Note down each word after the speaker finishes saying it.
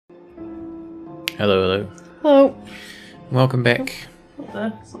Hello, hello. Hello. Welcome back. What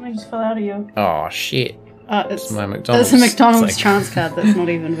the? Something just fell out of you. Oh shit! It's my McDonald's. It's a McDonald's It's chance card that's not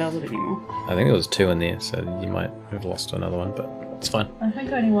even valid anymore. I think there was 2 in there, so you might have lost another one, but it's fine. I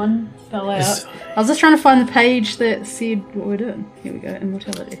think only one fell out. I was just trying to find the page that said what we're doing. Here we go,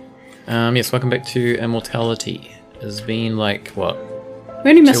 immortality. Yes, welcome back to Immortality. It's been like, what?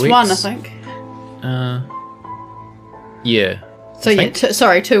 We only missed 2 one, I weeks? think. Yeah. So I yeah, think.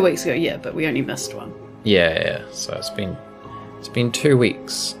 sorry, 2 weeks ago, yeah, but we only missed one. Yeah. So it's been 2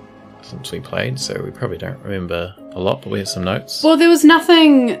 weeks since we played, so we probably don't remember a lot, but we have some notes. Well, there was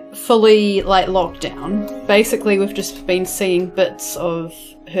nothing fully, locked down. Basically, we've just been seeing bits of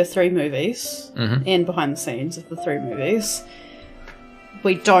her 3 movies and behind the scenes of the 3 movies.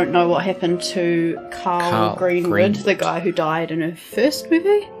 We don't know what happened to Carl Greenwood, the guy who died in her first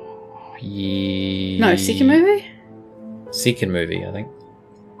movie? No, second movie? Second movie, I think.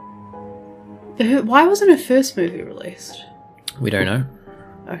 Why wasn't her first movie released? We don't know.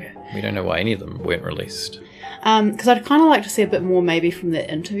 Okay. We don't know why any of them weren't released. Because I'd kind of like to see a bit more maybe from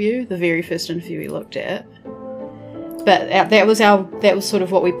the interview, the very first interview we looked at. But that was sort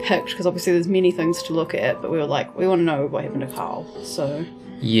of what we picked, because obviously there's many things to look at, but we were like, we want to know what happened to Carl, so...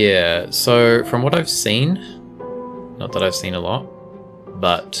 Yeah, so from what I've seen, not that I've seen a lot,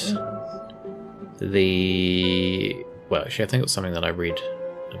 but well, actually I think it was something that I read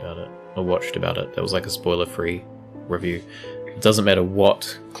about it, or watched about it, that was like a spoiler-free review. It doesn't matter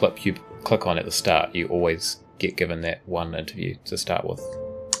what clip you click on at the start, you always get given that one interview to start with.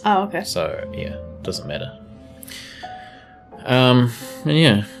 Oh, okay. So, yeah, it doesn't matter. And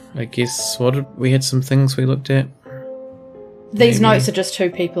yeah, I guess we had some things we looked at. These notes are just who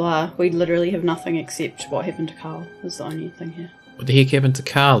people are. We literally have nothing except what happened to Carl is the only thing here. What the heck happened to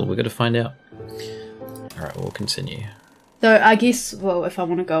Carl? We've got to find out. Alright, we'll continue. Though I guess, well, if I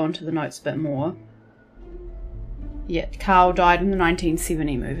want to go into the notes a bit more. Yeah, Carl died in the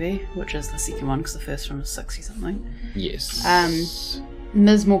 1970 movie, which is the second one because the first one was 60-something. Yes.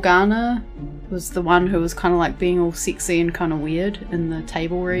 Ms. Morgana was the one who was kind of like being all sexy and kind of weird in the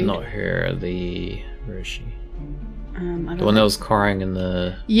table read. Not her, where is she? The one that was crying in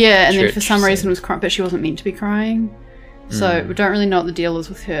the and then for church some reason scene. was crying, but she wasn't meant to be crying. So we don't really know what the deal is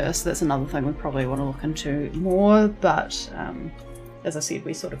with her, so that's another thing we probably want to look into more, but as I said,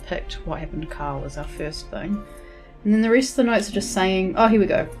 we sort of picked what happened to Carl as our first thing. And then the rest of the notes are just saying, oh, here we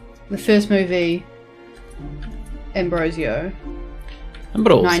go. The first movie, Ambrosio,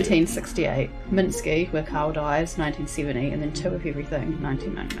 1968. Minsky, where Carl dies, 1970. And then 2 of Everything,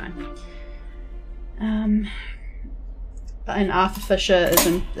 1999. And Arthur Fisher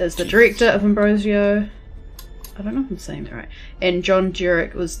is the director of Ambrosio. I don't know if I'm saying that right. And John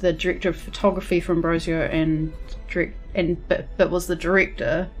Jurek was the director of photography for Ambrosio but was the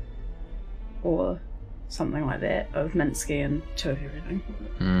director, or something like that, of Minsky and 2 of Everything.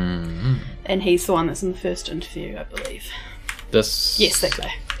 And he's the one that's in the first interview, I believe. This? Yes, that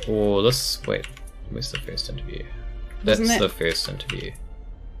guy. Or this? Wait, where's the first interview? That's the first interview.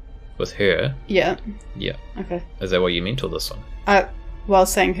 With her? Yeah. Yeah. Okay. Is that what you meant, or this one? Well,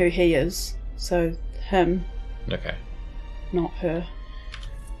 saying who he is. So, him. Okay. Not her.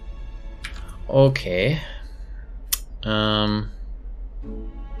 Okay.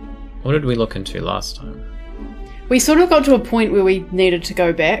 What did we look into last time? We sort of got to a point where we needed to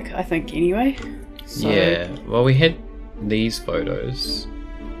go back, I think, anyway. So... Yeah. Well, we had these photos.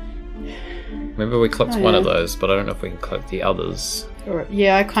 Remember we clicked one of those, but I don't know if we can click the others.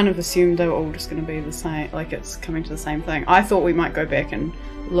 Yeah, I kind of assumed they were all just going to be the same, like it's coming to the same thing. I thought we might go back and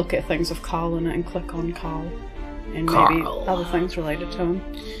look at things with Carl in it and click on Carl and maybe other things related to him.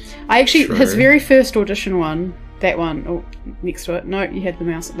 I actually, his very first audition one, that one, oh, next to it, no, you had the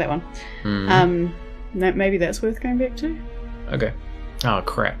mouse at that one. Maybe that's worth going back to. Okay. Oh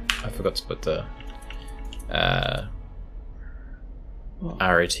crap, I forgot to put the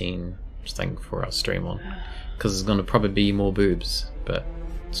R18 thing for our stream on, because there's going to probably be more boobs, but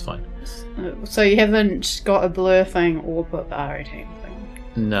it's fine. So you haven't got a blur thing or put the R18 thing?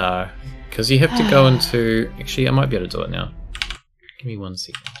 No, because you have to go into... Actually, I might be able to do it now. Give me 1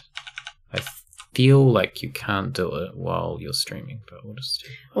 second. I feel like you can't do it while you're streaming, but we'll just do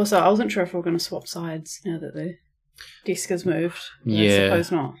it. Also, I wasn't sure if we were going to swap sides now that the desk has moved. Yeah. I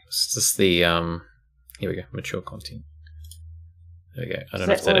suppose not. It's just the... Here we go, mature content. There we go. I don't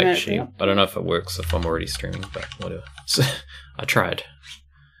know if that actually... I don't know if it works if I'm already streaming, but whatever. So, I tried.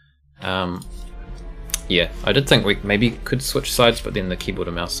 Yeah, I did think we maybe could switch sides, but then the keyboard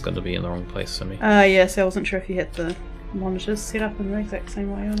and mouse is going to be in the wrong place for me. Yes, I wasn't sure if you had the monitors set up in the exact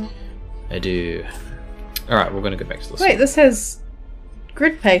same way or not. I do. Alright, we're going to go back to this. Wait, this has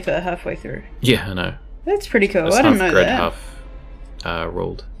grid paper halfway through. Yeah, I know. That's pretty cool. It's I didn't half know grid, that. half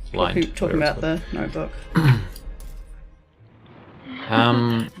ruled, lined. Talking about the notebook.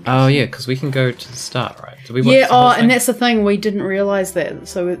 Oh yeah, because we can go to the start, right? Did we watch Yeah, the whole thing? and that's the thing, we didn't realise that,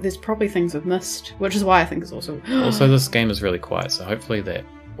 so there's probably things we've missed, which is why I think it's also... Also, this game is really quiet, so hopefully that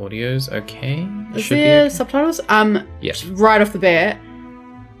audio's okay. It Is should there be okay. subtitles? Yeah. Right off the bat,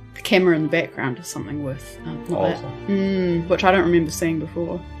 the camera in the background is something worth... which I don't remember seeing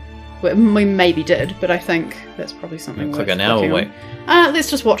before. Well, we maybe did, but I think that's probably something worth Click it now or clicking wait? on. Let's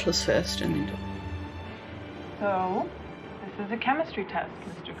just watch this first and then do it. So, this is a chemistry test,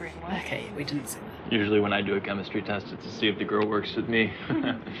 Mr. Greenwood. Okay, we didn't see that. Usually when I do a chemistry test, it's to see if the girl works with me.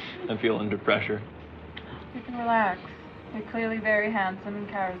 I feel under pressure. You can relax. You're clearly very handsome and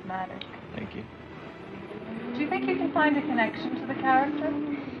charismatic. Thank you. Do you think you can find a connection to the character?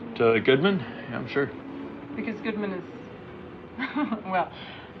 To Goodman? Yeah, I'm sure. Because Goodman is... well,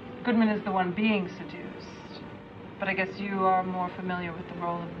 Goodman is the one being seduced. But I guess you are more familiar with the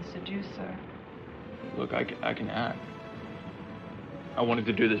role of the seducer. Look, I can act. I wanted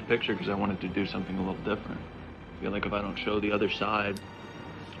to do this picture because I wanted to do something a little different. I feel like if I don't show the other side,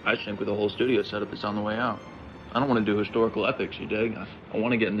 I sink with the whole studio setup that's on the way out. I don't want to do historical epics, you dig? I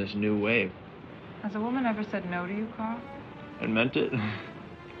want to get in this new wave. Has a woman ever said no to you, Carl? And meant it?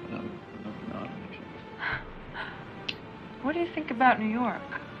 No, What do you think about New York?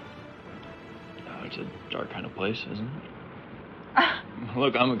 it's a dark kind of place, isn't it?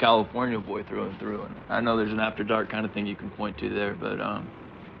 Look, I'm a California boy through and through, and I know there's an after dark kind of thing you can point to there, but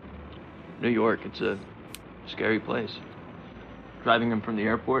New York, it's a scary place. Driving in from the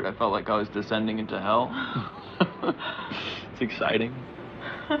airport, I felt like I was descending into hell. It's exciting.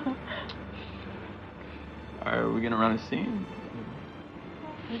 Are we gonna run a scene?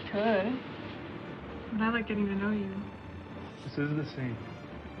 We could. But I like getting to know you. This is the scene.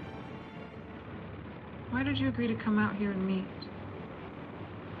 Why did you agree to come out here and meet?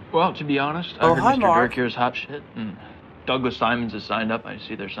 Well, to be honest, I heard Mr. Dirk here's hot shit, and Douglas Simons has signed up. I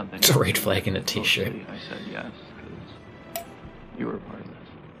see there's something. It's a red flag in a t-shirt. I said yes, because you were a part of this.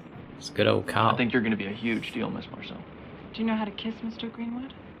 It's good old Carl. I think you're going to be a huge deal, Miss Marcel. Do you know how to kiss, Mr.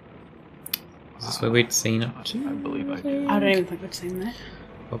 Greenwood? Is this where we'd seen it? I believe I do. I don't even think we've seen that.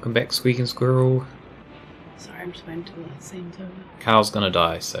 Welcome back, Squeaking Squirrel. Sorry, I'm just waiting till the scene's over. Carl's gonna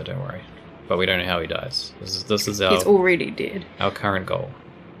die, so don't worry. But we don't know how he dies. This is He's already dead. our current goal.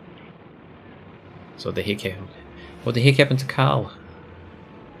 So what the heck happened? What the heck happened to Carl?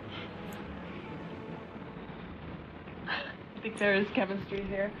 I think there is chemistry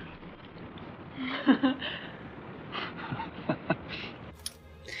here.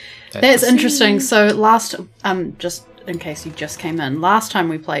 That's interesting. So last, just in case you just came in, last time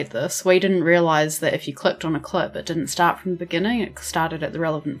we played this, we didn't realise that if you clicked on a clip, it didn't start from the beginning, it started at the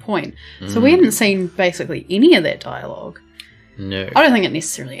relevant point. So we hadn't seen basically any of that dialogue. No. I don't think it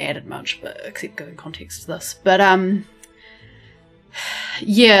necessarily added much, but except giving context to this. But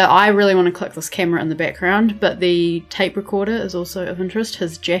yeah, I really want to click this camera in the background, but the tape recorder is also of interest.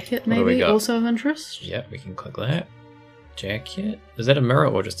 His jacket What do we maybe got? also of interest. Yeah, we can click that. Jacket. Is that a mirror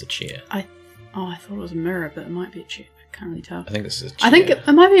or just a chair? I thought it was a mirror, but it might be a chair. I can't really tell. I think this is a chair. I think it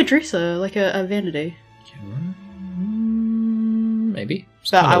might be a dresser, like a vanity. Camera? Maybe.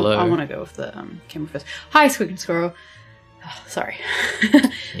 It's But kinda I low. want to go with the camera first. Hi, Squeaking Squirrel. Oh, sorry.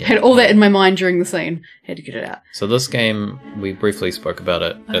 Yeah. Had all that in my mind during the scene. Had to get it out. So this game, we briefly spoke about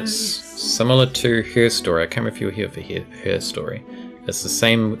it. It's similar to Her Story. I can't remember if you were here for Her Story. It's the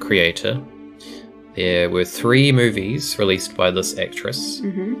same creator. There were 3 movies released by this actress.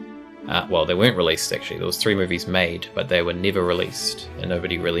 Well, they weren't released actually. There was 3 movies made, but they were never released, and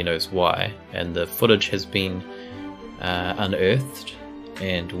nobody really knows why. And the footage has been unearthed,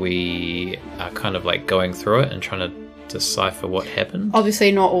 and we are kind of like going through it and trying to decipher what happened.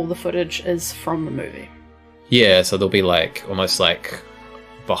 Obviously, not all the footage is from the movie. Yeah, so there'll be like almost like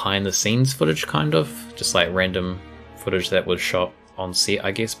behind the scenes footage, kind of just like random footage that was shot on set,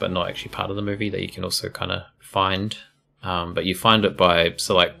 I guess, but not actually part of the movie that you can also kind of find. But you find it by,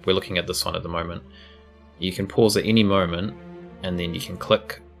 so like we're looking at this one at the moment. You can pause at any moment, and then you can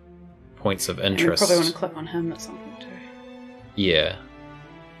click points of And we interest. probably want to click on him at some point too. Yeah.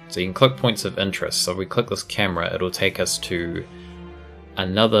 So you can click points of interest. So if we click this camera, it'll take us to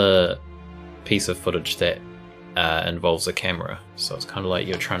another piece of footage that involves a camera. So it's kind of like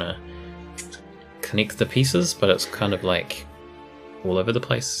you're trying to connect the pieces, but it's kind of like all over the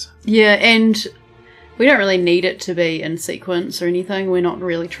place. Yeah, and we don't really need it to be in sequence or anything. We're not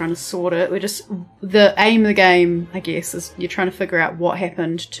really trying to sort it. We're just, the aim of the game, I guess, is you're trying to figure out what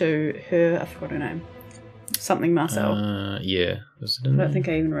happened to her. I forgot her name. something Marcel. Yeah. Was it I in don't think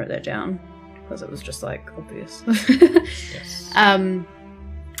I even wrote that down because it was just like obvious. Yes.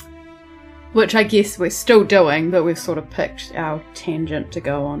 Which I guess we're still doing, but we've sort of picked our tangent to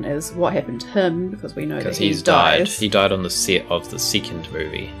go on is what happened to him because we know that Because he he's died. dies. He died on the set of the second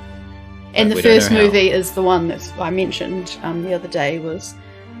movie. And But the we don't first know how. movie is the one that I mentioned the other day was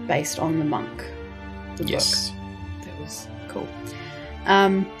based on The Monk. The Yes. book. That was cool.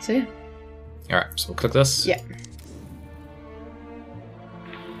 So yeah. Alright, so we'll click this. Yeah.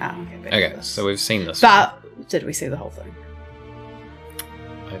 Okay, back to Okay, this. so we've seen this. one. But did we see the whole thing?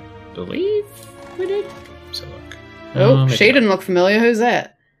 I believe we did. So look. Oh, maybe she not. didn't look familiar. Who's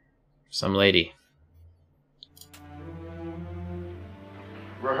that? Some lady.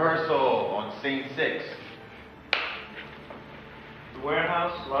 Rehearsal on scene 6. The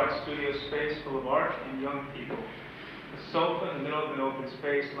warehouse, large studio space full of art and young people. A sofa in the middle of an open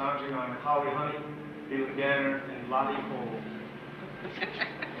space, lounging on Holly Honey, Leela Ganner, and Lottie Cole.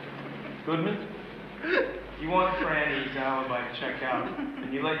 Goodman, you want Franny's alibi to check out,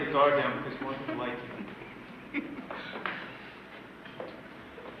 and you let your guard down because you want to like you.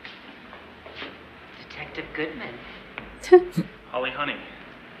 Detective Goodman. Holly Honey,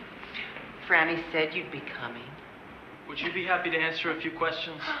 Franny said you'd be coming. would you be happy to answer a few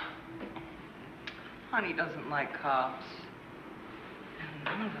questions? Honey doesn't like cops. And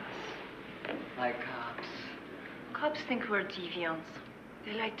none of us like cops. Cops think we're deviants.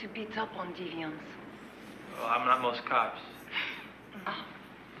 They like to beat up on deviants. Well, I'm not most cops.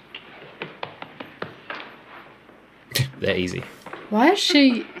 That easy. Why is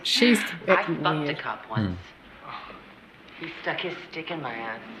she's I acting fucked a weird? cop once. He stuck his stick in my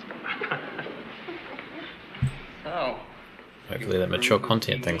ass. So, Hopefully that mature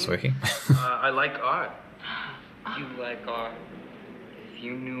content thing's working. I like art. You like art. If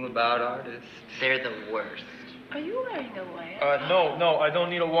you knew about artists. they're the worst. Are you wearing a wire? No, I don't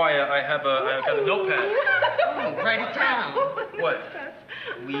need a wire. I've got a notepad. Oh, write it down. What?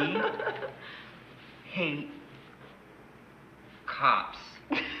 We hate cops.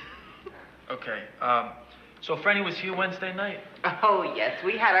 Okay, so Franny was here Wednesday night? Oh, yes,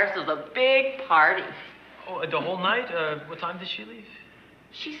 we had ourselves a big party. Oh, the whole night? What time did she leave?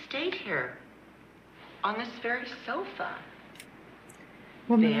 She stayed here. On this very sofa.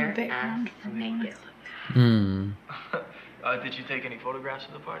 Woman in the Bare background. ass naked. Did you take any photographs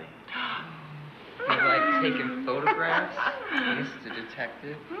of the party? You like taking photographs, Mr.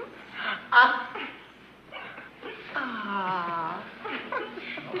 Detective? Ah.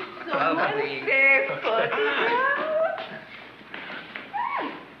 Lovely. Barefoot.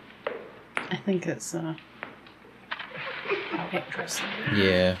 I think it's our actress.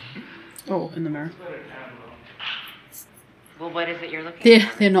 Yeah. Oh, in the mirror. Well, what is it you're looking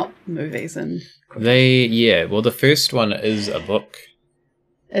for? They're not movies and Well, the first one is a book.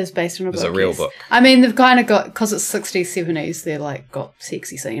 is based on a book. It's a real yes. book. I mean, they've kind of got, because it's 60s, 70s, they're like got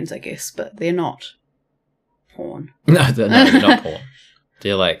sexy scenes, I guess, but they're not porn. No, they're not porn.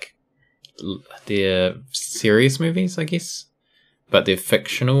 They're like, they're serious movies, I guess. But they're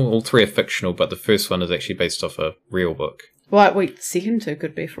fictional. All three are fictional, but the first one is actually based off a real book. Well, wait, the second two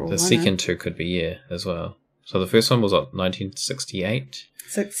could be for all The I know. second two could be, yeah, as well. So the first one was, 1968?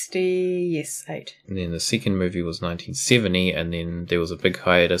 60, yes, 8. And then the second movie was 1970, and then there was a big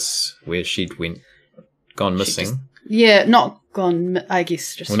hiatus where she'd gone missing. Yeah, not gone, I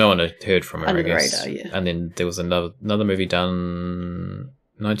guess, just... Well, no one had heard from her, Under I the guess. radar, yeah. And then there was another movie done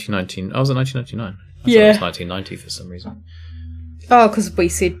 1919. Oh, was it 1999? I thought Yeah. it was 1990 for some reason. Oh, because we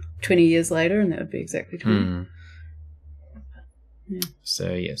said 20 years later, and that would be exactly 20. Hmm. Yeah.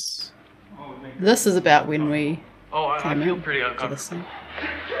 So, yes. This is about when we Oh, I came feel in pretty to uncomfortable. this thing.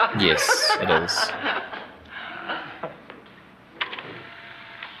 Yes, it is.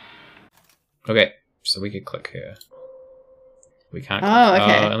 Okay, so we could click here. We can't click. Oh,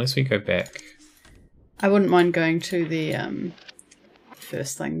 okay. Unless we go back. I wouldn't mind going to the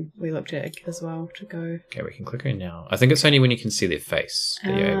first thing we looked at as well to go. Okay, we can click her now. I think it's only when you can see their face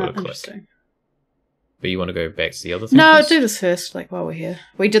that you're able to click. Interesting. But you want to go back to the other thing? No, first? do this first, like while we're here.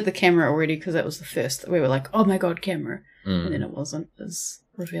 We did the camera already because that was the first. We were like, oh my god, camera. Mm. And then it wasn't as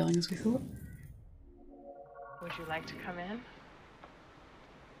revealing as we thought. Would you like to come in?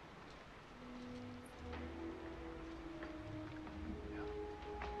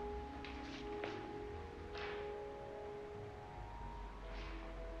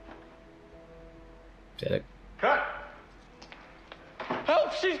 Is that it? Cut!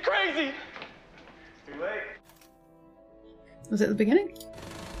 Help! She's crazy! It's too late. Was it the beginning?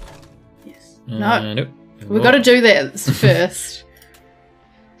 Yes. No, Nope. we've got to do that first.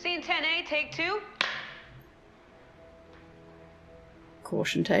 Scene 10A, take 2.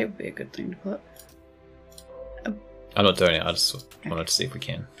 caution tape would be a good thing to put. I'm not doing it, I just wanted to see if we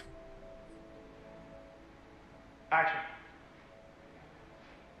can. Action.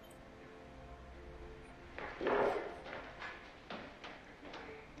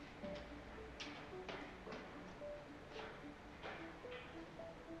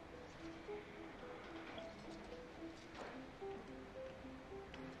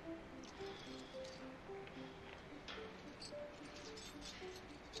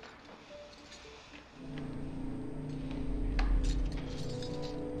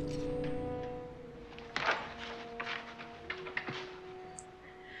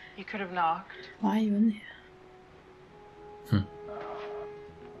 You could have knocked. Why are you in there?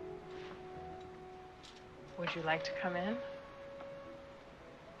 Would you like to come in?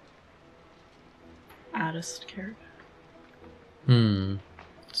 Artist character.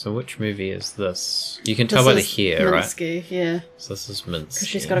 So which movie is this? You can tell by the hair, right? Minsky, yeah. So this is Minsky. Because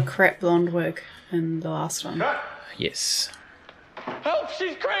she's got a crap blonde wig in the last one. Yes. Help!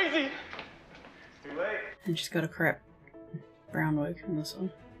 She's crazy! Too late. And she's got a crap brown wig in this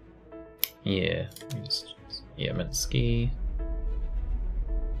one. Yeah. Yeah, Minsky.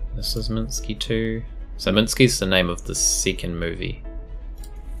 This is Minsky too. So Minsky's the name of the second movie.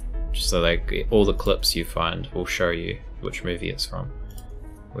 Just so like all the clips you find will show you which movie it's from.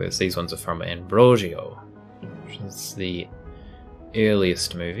 Whereas these ones are from Ambrosio, which is the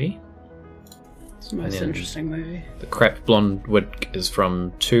earliest movie. It's the most interesting movie. The crap blonde wig is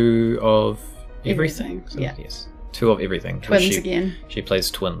from 2 of Everything. So, yeah. Yes. 2 of Everything. Twins again. She plays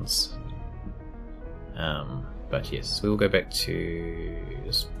twins. But yes, we will go back to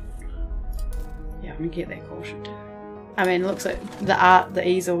this. Yeah, I'm gonna get that caution too. I mean, it looks like the art, the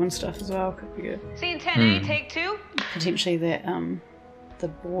easel and stuff as well could be good. Scene 10A, take 2. Potentially that, the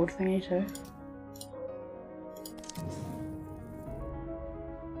board thingy too.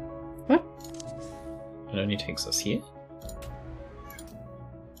 What? It only takes us here.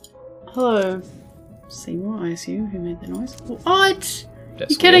 Hello, Seymour, I assume, who made the noise. What?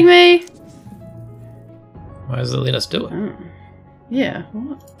 That's You kidding me? Why does it let us do it? Oh. Yeah,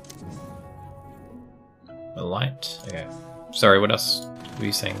 what? A light. Okay. Sorry, what else? Were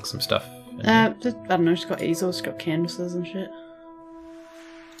you saying some stuff? Just, I don't know, she's got easels, she's got canvases and shit.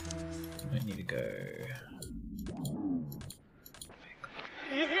 I need to go.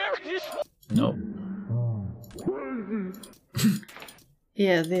 Nope.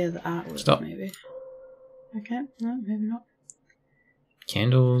 Yeah, they're the artwork, Stop. maybe. Okay, no, maybe not.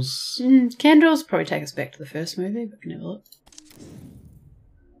 Candles. Candles probably take us back to the first movie, but we can have a look.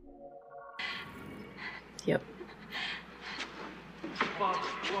 Yep.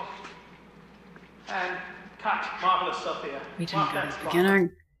 And cut. Marvelous stuff here. We didn't go at the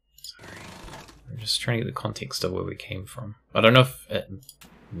beginning. I'm just trying to get the context of where we came from. I don't know if it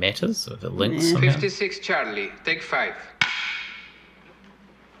matters, or if it links Yeah. somehow. 56 Charlie, take 5.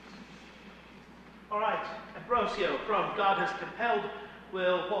 Alright, Ambrosio from God Has Compelled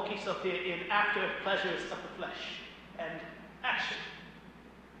will walk us up here in After Pleasures of the Flesh. And action.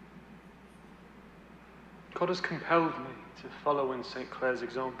 God has compelled me to follow in St. Clair's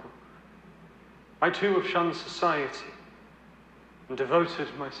example. I too have shunned society and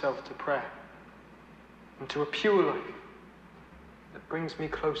devoted myself to prayer and to a pure life that brings me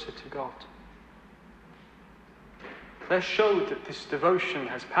closer to God. Claire showed that this devotion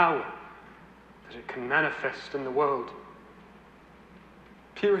has power, that it can manifest in the world.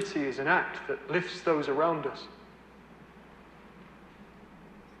 Purity is an act that lifts those around us.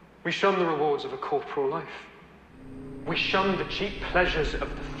 We shun the rewards of a corporal life. We shun the cheap pleasures of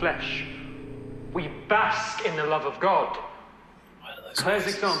the flesh. We bask in the love of God. Claire's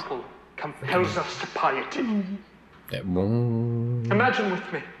example compels us to piety. Imagine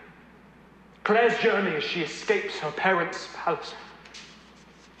with me Claire's journey as she escapes her parents' palace.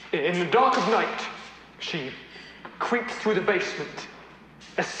 In the dark of night, she creeps through the basement,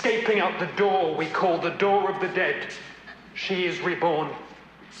 escaping out the door we call the door of the dead. She is reborn.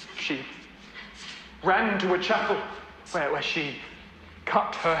 She ran to a chapel where she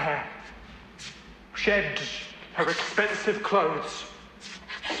cut her hair, shed her expensive clothes,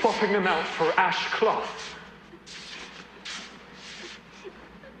 swapping them out for ash cloth.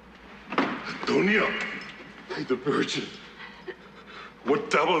 Antonia, the Virgin. What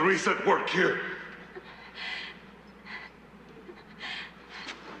devilry's at work here?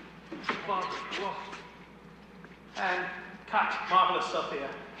 And cut. Marvelous stuff here.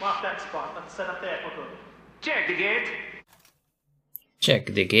 Mark that spot. Let's set up there for good. Check the gate. Check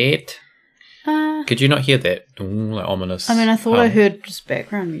the gate. Could you not hear that? Ooh, like ominous. I mean, I thought I heard just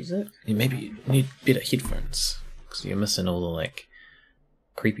background music. Maybe you need better headphones because you're missing all the like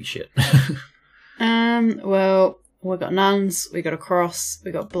creepy shit. Well, we got nuns, we got a cross,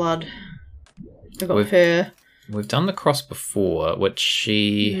 we got blood, we got her. We've done the cross before, which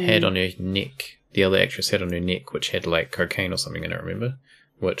she had on her neck. The other actress had on her neck, which had like cocaine or something in it, remember?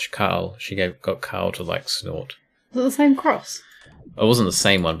 Which got Carl to like snort. Is it the same cross? It wasn't the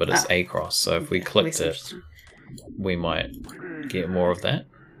same one, but it's a cross. So if we clicked it, we might get more of that.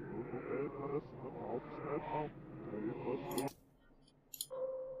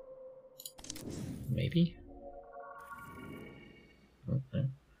 Maybe? Oh, no.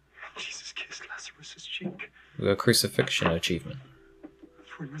 Jesus kissed Lazarus' cheek. We got a crucifixion achievement.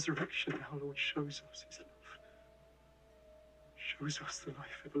 For in resurrection our Lord shows us his love. Shows us the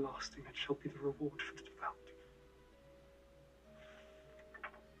life everlasting and shall be the reward for the devout.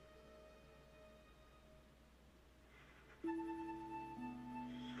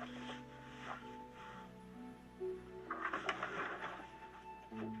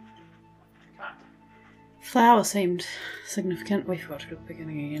 Flower seemed significant. We forgot to do the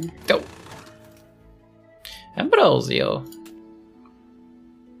beginning again. Go! Ambrosio.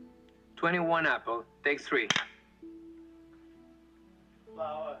 21 apple. Take 3.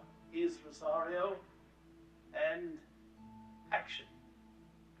 Flower is Rosario. And action.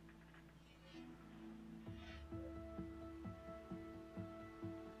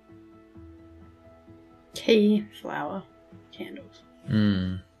 Key, flower, candles.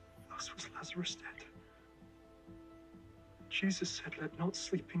 Thus was Lazarus dead. Jesus said, let not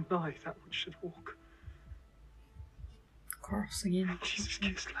sleeping lie that which should walk. Cross again. Jesus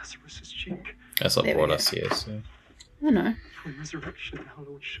kissed Lazarus' cheek. That's what brought us here, so. I know. For in resurrection our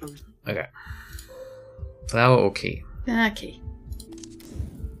Lord shows. Okay. Flower or key? Key.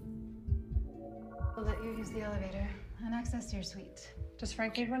 We'll let you use the elevator and access to your suite. Does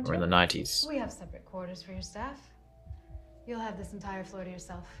Frank need one too? We're in the 90s. We have separate quarters for your staff. You'll have this entire floor to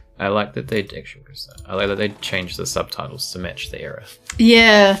yourself. I like that they changed the subtitles to match the era.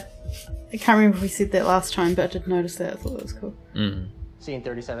 Yeah. I can't remember if we said that last time, but I did notice that. I thought that was cool. Scene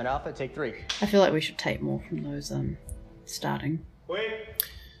 37 Alpha, take 3. I feel like we should take more from those starting. Wait.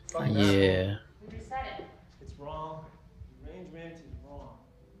 Yeah. We reset it. It's wrong. The arrangement is wrong.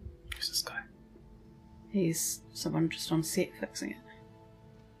 Who's this guy? He's someone just on set fixing it.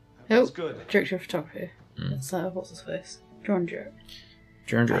 That's Oh, good. director of photography. That's what's his face? John Jurek.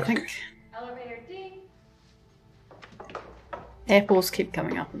 John I Jurek. think Elevator D. apples keep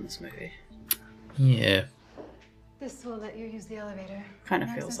coming up in this movie. Yeah. This will let you use the elevator. Kind of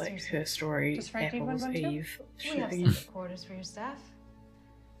and feels access to like your suite. her story, Does Frank need Apples, one too? Eve. We have shooting. separate quarters for your staff.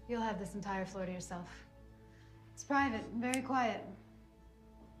 You'll have this entire floor to yourself. It's private, very quiet.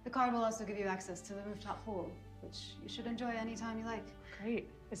 The card will also give you access to the rooftop pool, which you should enjoy anytime you like. Great.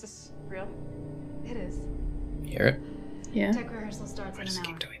 Is this real? It is. Hear it? Yeah. Tech rehearsal starts in an hour.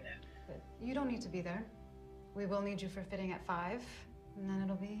 Keep doing that. But you don't need to be there. We will need you for fitting at 5, and then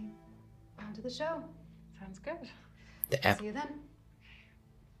it'll be on to the show. Sounds good. The See apple. you then.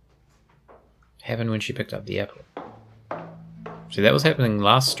 Happened when she picked up the apple. See, that was happening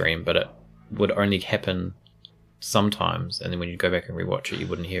last stream, but it would only happen sometimes, and then when you go back and rewatch it, you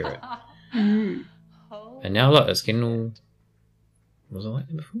wouldn't hear it. And now look, it's getting all... Was it like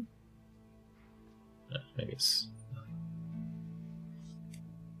that before? No, maybe it's...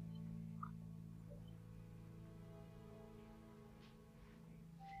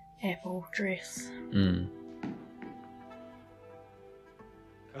 Apple dress.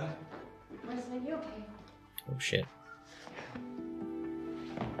 Oh shit.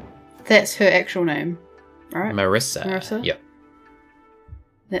 That's her actual name, right? Marissa. Marissa? Yep.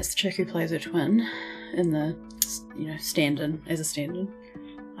 That's the chick who plays her twin in the, stand-in, as a stand-in,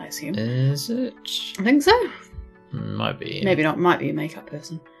 I assume. Is it? I think so. Might be. Maybe not, might be a makeup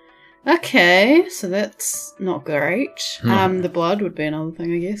person. Okay, so that's not great. The blood would be another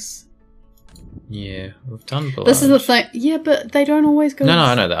thing, I guess. Yeah, we've done blood. This is the thing. Yeah, but they don't always go... No,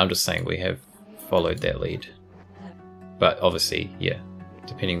 I know that. I'm just saying we have followed that lead. But obviously, yeah,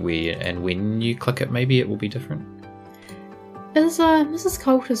 depending where and when you click it, maybe it will be different. Is Mrs.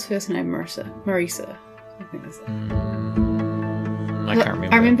 Coulter's first name Marissa? I think that's it. I can't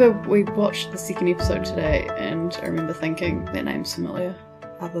remember. I remember we watched the second episode today, and I remember thinking that name's familiar,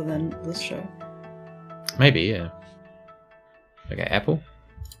 other than this show. Maybe, yeah. Okay, apple.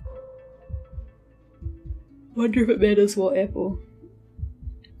 Wonder if it matters what apple.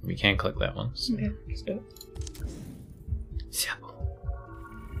 We can click that one. So. Okay, let's do it. It's apple.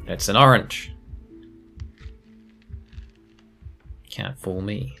 It's an orange. Can't fool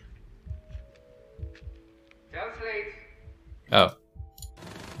me. Translate. Oh. I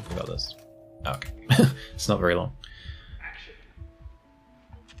forgot this. Okay. It's not very long. Action.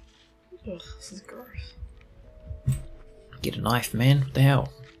 Ugh, this is gross. Get a knife, man. What the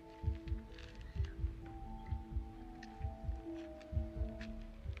hell?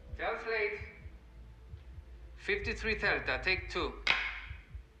 Translate. 53 Delta, take 2.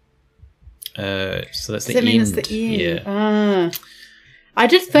 So that's the Does that mean end. it's the end? Yeah. I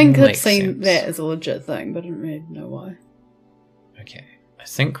did think I'd Makes seen sense. that as a legit thing, but I didn't really know why. Okay. I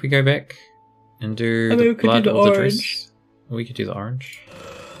think we go back and do I mean, the we could do blood the or the orange. dress. We could do the orange.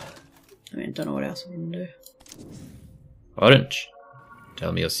 I mean, don't know what else we can do. Orange.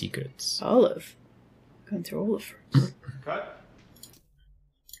 Tell me your secrets. Olive. Going through all the fruits. Cut.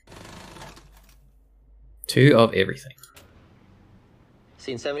 2 of everything.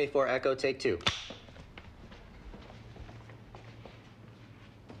 Scene 74, Echo, take 2.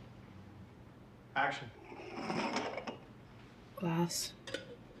 Action. Glass.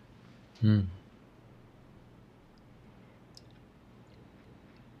 Hmm.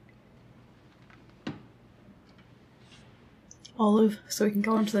 Olive, so we can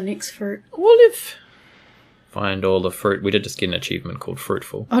go on to the next fruit. Olive. Find all the fruit. We did just get an achievement called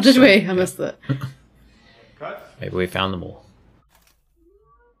Fruitful. Oh, did we? I missed that. Cut. Maybe we found them all.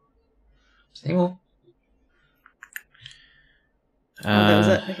 See more? Oh, that was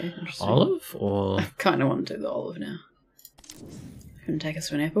it? Okay, interesting. Olive or I kind of want to do the olive now. Can take us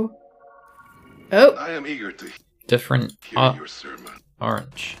to an apple. Oh! I am eager to different hear your sermon.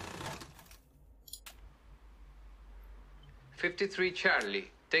 orange. 53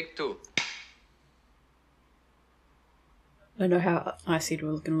 Charlie, take 2. I know how I said we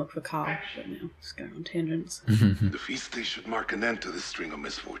were going to look for Carl, but now it's going on tangents. The feast day should mark an end to this string of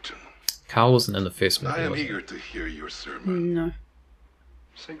misfortune. Carl wasn't in the first movie. I am was he? eager to hear your sermon. No.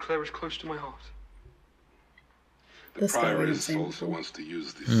 St. Clair is close to my heart. The This guy we haven't prioress seen also before. wants to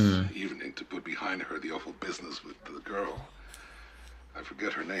use this evening to put behind her the awful business with the girl. I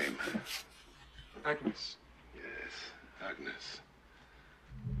forget her name. Agnes. Yes, Agnes.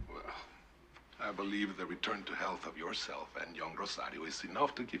 Well, I believe the return to health of yourself and young Rosario is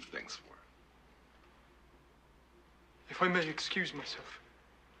enough to give thanks for. If I may excuse myself,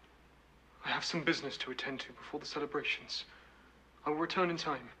 I have some business to attend to before the celebrations. I will return in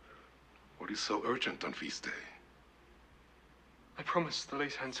time. What is so urgent on feast day? I promised the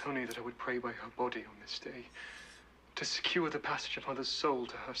late Antoni that I would pray by her body on this day to secure the passage of Mother's soul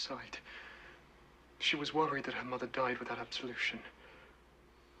to her side. She was worried that her mother died without absolution.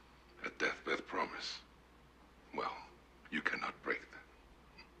 A deathbed promise. Well, you cannot break that.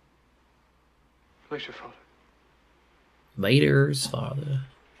 Later, Father. Later's father.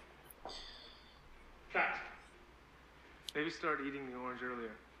 Cut. Maybe start eating the orange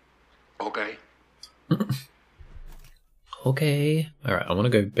earlier. Okay. Okay. Alright, I want to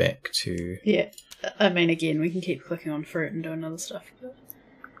go back to... Yeah, I mean, again, we can keep clicking on fruit and doing other stuff. But...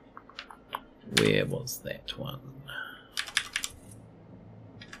 Where was that one?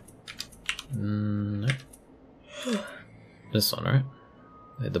 No. This one, right?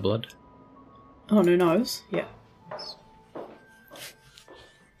 The blood? Oh, no nose? Yeah.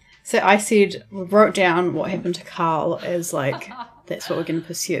 So I said, wrote down what happened to Carl as like, that's what we're going to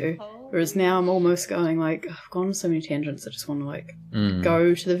pursue. Whereas now I'm almost going like, I've gone on so many tangents, I just want to like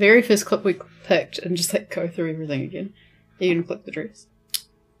go to the very first clip we picked and just like go through everything again. Are you going to click the dress?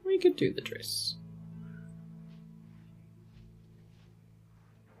 We could do the dress.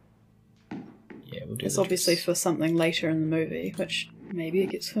 Yeah, we'll do It's the obviously dress. for something later in the movie, which maybe it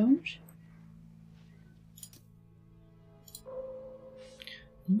gets filmed.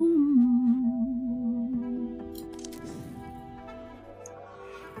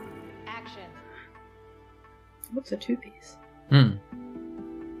 Action. What's a two-piece? Hmm.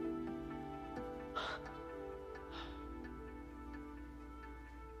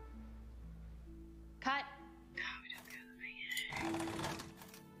 Cut.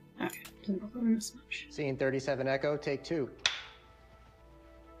 Okay, didn't look on this much. Scene 37, Echo, take 2.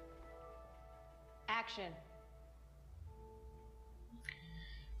 Action.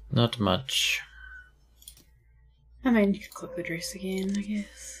 Not much. I mean, you could click the dress again, I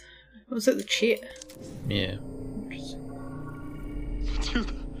guess. Was it the chair? Yeah.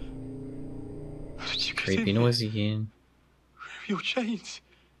 Matilda. How did you get Creepy in noise again. Your chains.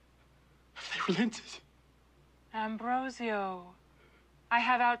 Have they relented? Ambrosio, I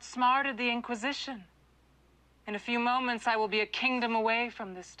have outsmarted the Inquisition. In a few moments, I will be a kingdom away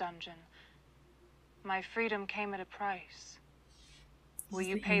from this dungeon. My freedom came at a price. Will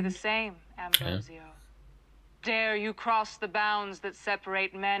you pay the same, Ambrosio? Dare you cross the bounds that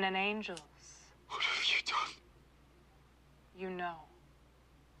separate men and angels? What have you done? You know,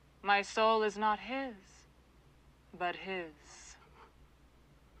 my soul is not his, but his.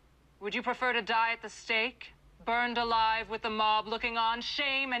 Would Would you prefer to die at the stake? Burned alive with the mob looking on?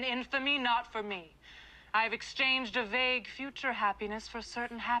 Shame and infamy not for me. I have exchanged a vague future happiness for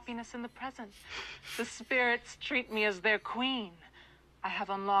certain happiness in the present. The spirits treat me as their queen. I have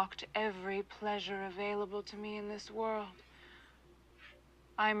unlocked every pleasure available to me in this world.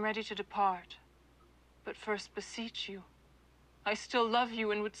 I am ready to depart, but first beseech you. I still love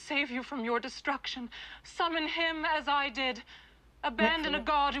you and would save you from your destruction. Summon him as I did. Abandon a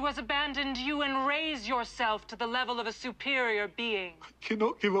god who has abandoned you and raise yourself to the level of a superior being. I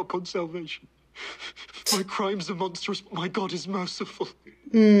cannot give up on salvation. My crimes are monstrous, but my God is merciful.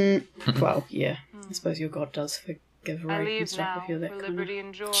 Well, yeah. I suppose your God does forgive I rape and leave stuff now if you're that for kind of liberty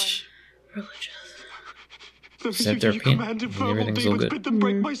and joy. religious. Just have to repent, and everything's all good. Bid them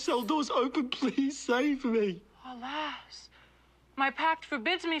break my cell doors open, please save me. Alas, my pact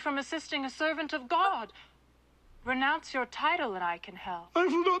forbids me from assisting a servant of God. Renounce your title and I can help. I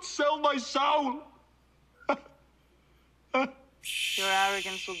will not sell my soul. Your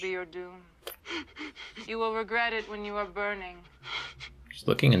arrogance will be your doom. You will regret it when you are burning. Just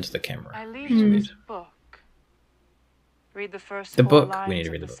looking into the camera. I leave you this book. Read the first The 4 book. lines We need to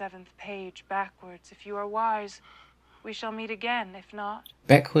of read the the book. 7th page backwards. If you are wise, we shall meet again. If not,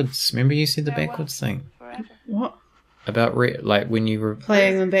 Backwards. Remember you said the farewell backwards thing? forever. What? About like when you were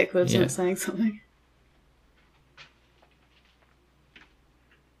Playing them backwards Yeah. and saying something.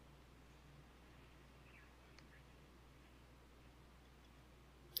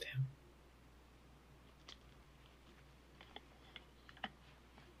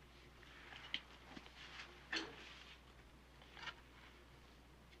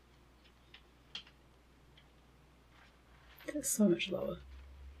 That's so much lower.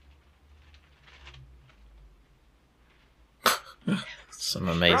 Some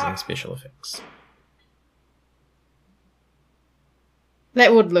amazing special effects.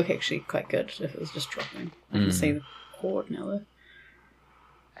 That would look actually quite good if it was just dropping. I can see the chord now though.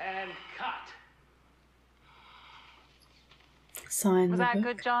 And cut. Sign Was the that book.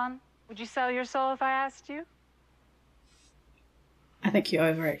 good, John? Would you sell your soul if I asked you? I think you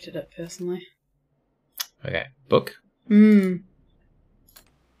overacted it personally. Okay, book.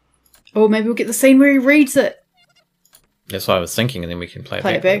 Or maybe we'll get the scene where he reads it. That's what I was thinking, and then we can play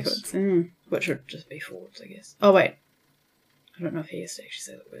Play it it backwards. backwards. Which would just be forwards, I guess. Oh, wait. I don't know if he has to actually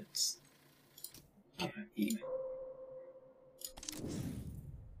say the words. Oh, anyway.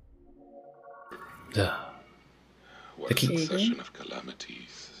 What The a key. succession of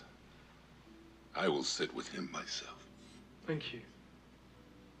calamities. I will sit with him myself. Thank you.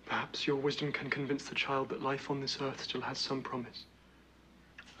 Perhaps your wisdom can convince the child that life on this earth still has some promise.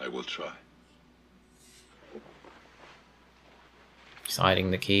 I will try. He's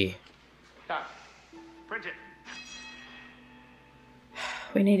hiding the key. Done. Print it.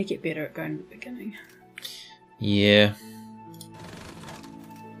 We need to get better at going to the beginning. Yeah.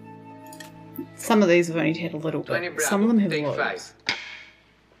 Some of these have only had a little 20 bit. Bravo, Some of them have take loads. 5.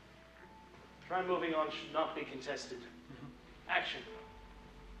 Try moving on should not be contested. Action.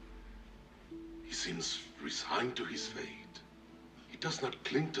 He seems resigned to his fate. He does not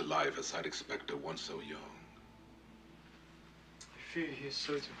cling to life as I'd expect of one so young. I fear he is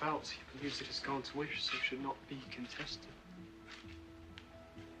so devout, he believes it is God's wish, so should not be contested.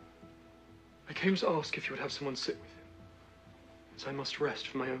 I came to ask if you would have someone sit with him, as I must rest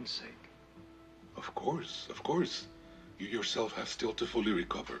for my own sake. Of course, of course. You yourself have still to fully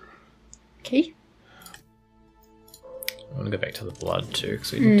recover. Key? I want to go back to the blood too,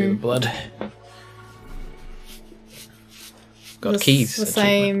 because we didn't do the blood. Got This keys. The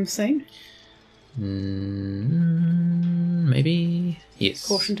achievement. same scene? Maybe. Yes.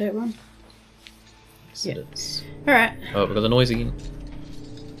 Caution tape one? Yes, Yeah. it is. Alright. Oh, we got the noise again.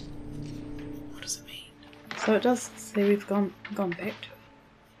 What does it mean? So it does say we've gone back to it.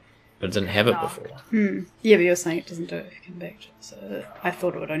 But it didn't have it before. Yeah, but you're saying it doesn't do it if you come back to it. So I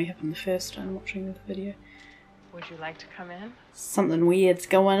thought it would only happen the first time watching the video. Would you like to come in? Something weird's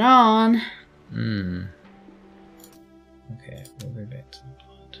going on. Okay, we'll go back to the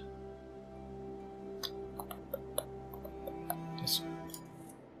blood. Yes.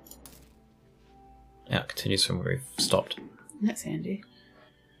 Now it continues from where we've stopped. That's handy.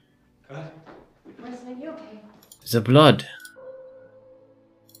 Rosamund, you okay? There's a blood.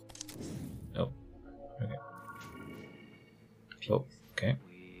 Oh. Okay. Oh, okay.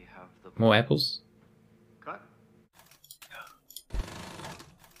 More apples. Cut.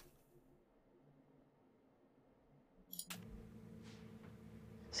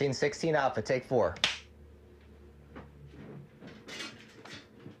 Scene 16 Alpha, take 4.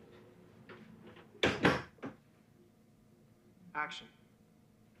 Action.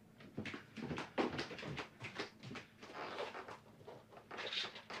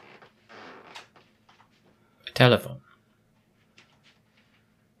 Telephone.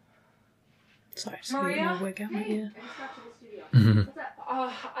 Sorry, just Maria? getting my wig out my ear. I just got to the studio. Mhm. What's up?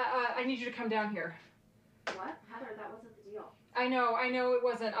 I need you to come down here. What? Heather, that wasn't the deal. I know it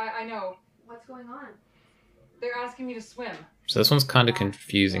wasn't. I know. What's going on? They're asking me to swim. So this one's kind of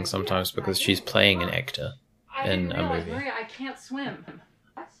confusing sometimes because she's playing an actor I in didn't a realize, movie. Maria, I can't swim.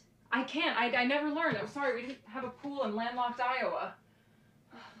 What? I can't. I never learned. I'm sorry. We didn't have a pool in landlocked Iowa.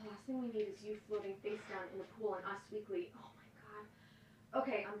 Oh, the last thing we need is you floating face down in the pool and us weekly. Oh my god.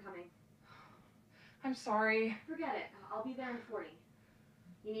 Okay, I'm coming. I'm sorry. Forget it. I'll be there in 40.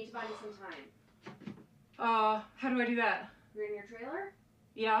 You need to buy me some time. How do I do that? You're in your trailer?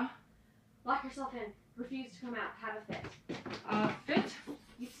 Yeah? Lock yourself in. Refuse to come out. Have a fit. Fit?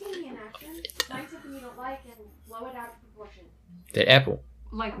 You've seen me in action. Find something you don't like and blow it out of proportion. That apple.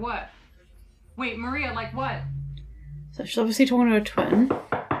 Like what? Wait, Maria, like what? So she's obviously talking to her twin.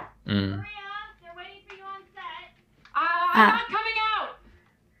 Mm. I'm not coming out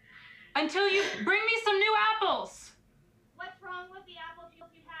until you bring me some new apples. What's wrong with the apples you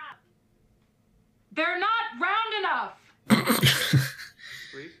have? They're not round enough.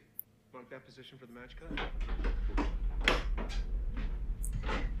 Please, mark that position for the match cut.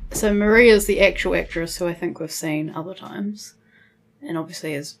 So Maria's the actual actress who I think we've seen other times. And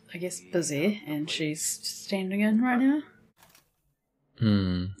obviously is, I guess, busy, and she's standing in right now.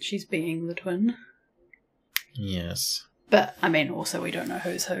 Hmm. She's being the twin. Yes. But, I mean, also we don't know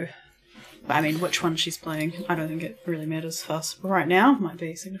who's who. But, I mean, which one she's playing. I don't think it really matters for us right now. Might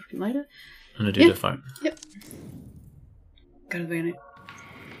be significant later. I'm gonna do the phone. Yep. Go to the beginning.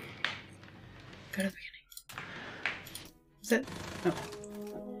 Go to the beginning. Is it? No.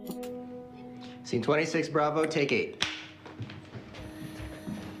 Scene 26, Bravo, take 8.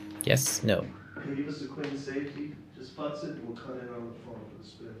 Yes, no. Can you give us a clean safety? Just futz it and we'll cut in on the phone for the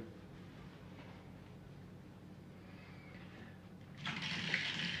spin.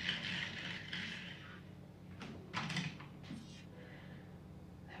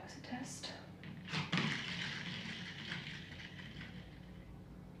 That was a test.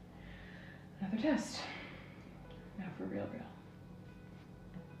 Another test. Now for real.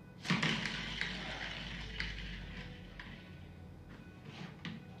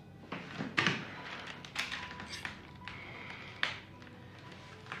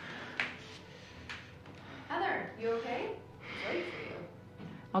 Heather, you okay? It's late for you.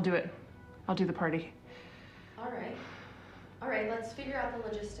 I'll do it. I'll do the party. All right. All right, let's figure out the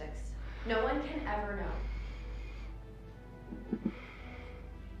logistics. No one can ever know.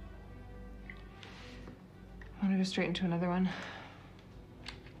 I want to go straight into another one.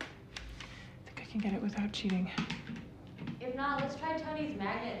 I think I can get it without cheating. If not, let's try Tony's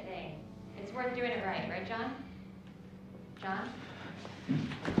magnet thing. It's worth doing it right, John? John?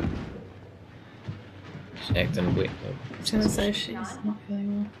 She's acting weak. I was going to say she's not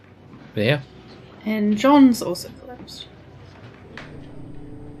feeling well. But yeah. And John's also collapsed.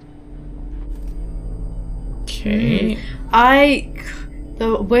 Okay.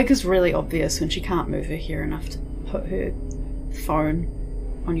 The wig is really obvious when she can't move her hair enough to put her phone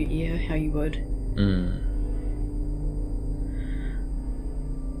on your ear how you would. Mm.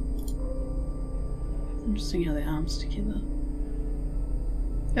 Interesting how their arms together.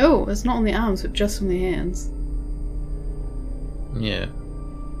 Oh, it's not on the arms, but just on the hands. Yeah.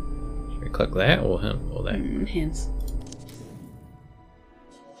 Should we click that or him or that? Hands.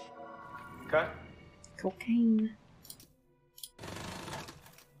 Cut. Cocaine.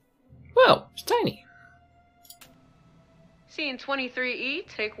 Well, it's tiny. Scene 23E,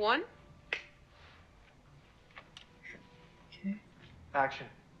 take 1. Okay. Action.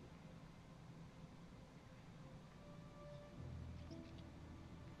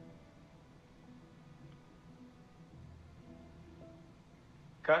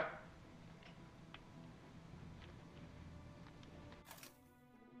 Cut.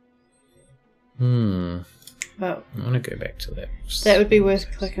 Well, I want to go back to that. that would be worth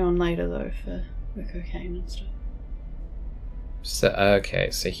clicking on later though for the cocaine and stuff. So, okay,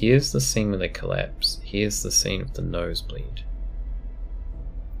 so here's the scene where they collapse. Here's the scene of the nosebleed.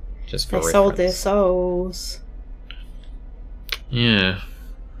 Just for They reference. sold their souls. Yeah.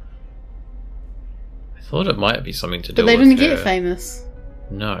 I thought it might be something to do But they with didn't her. get famous.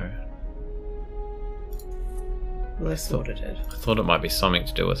 No. Well, I thought it did. I thought it might be something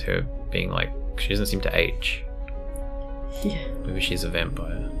to do with her being like, she doesn't seem to age. Yeah. Maybe she's a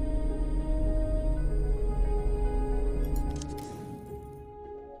vampire.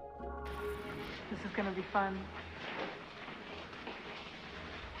 This is gonna be fun.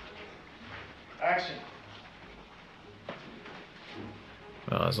 Action.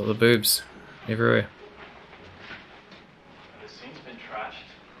 Oh, there's all the boobs everywhere.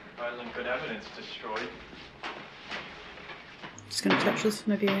 destroyed. Just gonna touch this,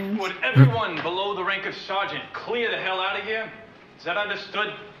 maybe I am. Would everyone below the rank of sergeant clear the hell out of here? Is that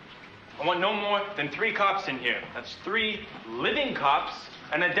understood? I want no more than 3 cops in here. That's 3 living cops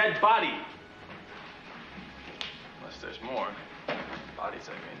and a dead body. Unless there's more. Bodies,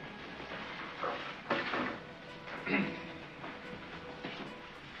 I mean.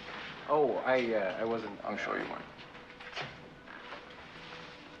 Oh, I wasn't. I'm sure you weren't.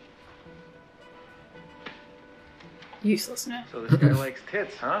 Useless now. So this guy likes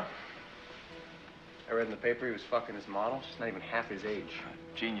tits, huh? I read in the paper he was fucking his model. She's not even half his age.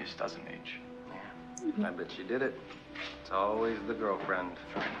 Genius doesn't age. Yeah. I bet she did it. It's always the girlfriend.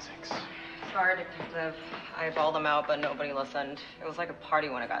 Forensics. Sorry, detective. I bawled them out, but nobody listened. It was like a party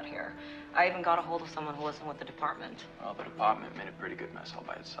when I got here. I even got a hold of someone who listened with the department. Well, the department made a pretty good mess all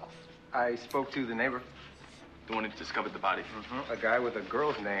by itself. I spoke to the neighbor. The one who discovered the body. A guy with a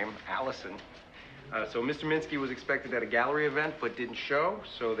girl's name, Allison. So Mr. Minsky was expected at a gallery event, but didn't show,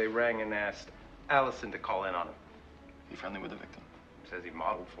 so they rang and asked Allison to call in on him. Be friendly with the victim. Says he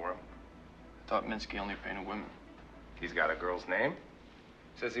modeled for him. I thought Minsky only painted women. He's got a girl's name.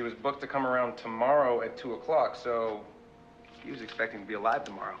 Says he was booked to come around tomorrow at 2 o'clock, so he was expecting to be alive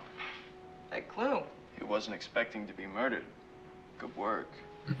tomorrow. Big clue. He wasn't expecting to be murdered. Good work.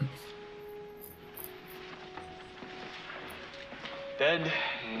 Dead,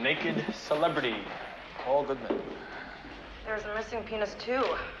 naked celebrity. Paul Goodman. There's a missing penis, too.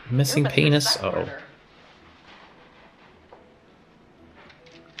 Missing penis? Oh. Murder.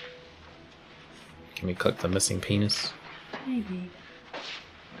 Can we click the missing penis? Maybe.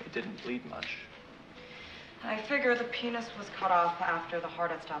 It didn't bleed much. I figure the penis was cut off after the heart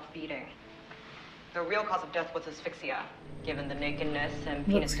had stopped beating. The real cause of death was asphyxia. Given the nakedness and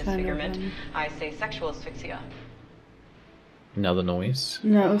penis disfigurement, I say sexual asphyxia. Another noise.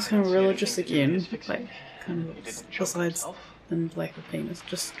 No, it was kind of religious again. Like, kind of besides than lack of penis,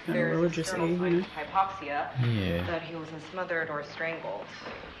 just kind of religious, you know. Hypoxia. Yeah. That he wasn't smothered or strangled.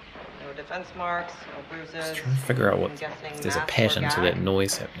 No defense marks, no bruises. Just trying to figure out what if there's a pattern to that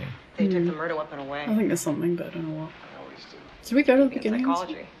noise happening. They took the murder weapon away. I think there's something, but I don't know what. Did we go to the beginning?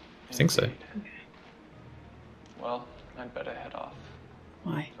 Psychology. I think so. Okay. Well, I'd better head off.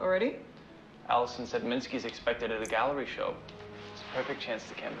 Why? Already? Allison said Minsky's expected at a gallery show. It's a perfect chance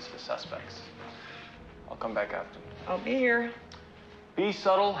to canvass the suspects. I'll come back after. I'll be here. Be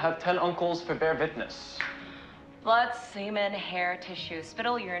subtle, have 10 uncles for bear witness. Blood, semen, hair, tissue,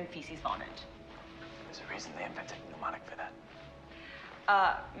 spittle, urine, feces, vomit. There's a reason they invented mnemonic for that.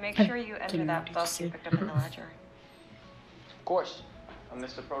 Make sure you enter that book you picked up in the ledger. Of course. I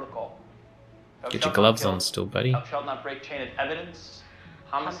missed the protocol. Thou Get your shalt gloves not kill. on still, buddy. Thou shalt not break chain of evidence.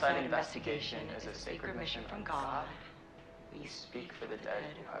 Homicide investigation is a sacred mission from God. We speak for the dead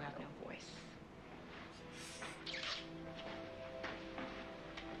who have no voice.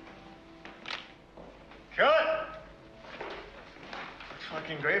 Cut! Looks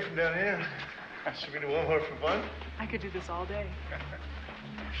fucking great from down here. Should we do one more for fun? I could do this all day.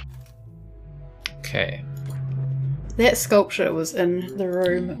 Okay. That sculpture was in the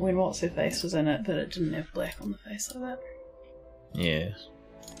room when What's-Her-Face was in it, but it didn't have black on the face like that. Yeah.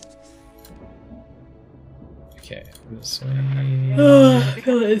 Okay. This way. Oh, I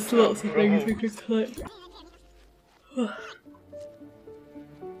feel like there's lots of things we could collect.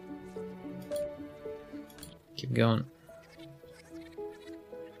 Keep going.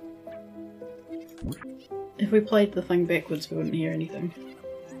 If we played the thing backwards, we wouldn't hear anything.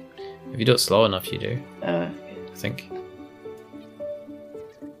 If you do it slow enough, you do. I think.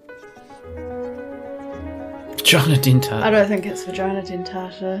 Vagina dentata. I don't think it's vagina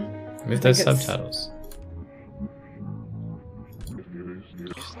dentata. Move those subtitles.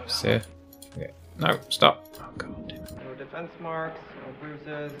 Sir. Okay. No, stop. Oh, God damn it. No defense marks, no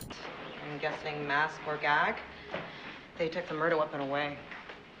bruises. I'm guessing mask or gag. They took the murder weapon away.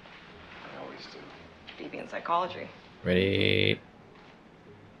 I always do. Deviant psychology. Ready.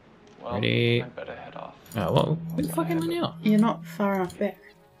 Well, Ready. I'd better head off. Oh, well, where the fuck am I now? You're not far enough back.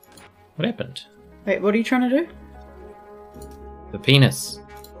 What happened? Wait, what are you trying to do? The penis.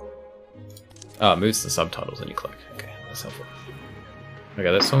 Oh, it moves the subtitles and you click. Okay, that's helpful.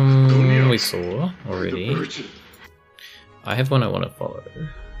 Okay, that's one we saw already. I have one I want to follow.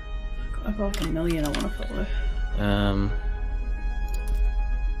 I've got like a million I want to follow.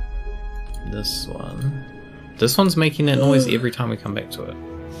 This one. This one's making that noise every time we come back to it.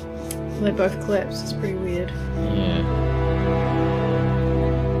 They both collapse, it's pretty weird. Yeah.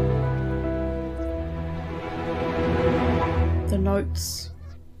 The notes,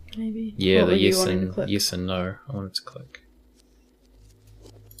 maybe? Yeah, What the were you yes wanting to and click? yes and no. I wanted to click.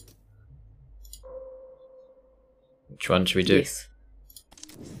 Which one should we do? Yes.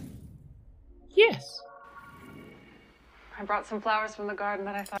 Yes. I brought some flowers from the garden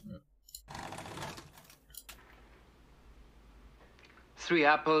that I thought... 3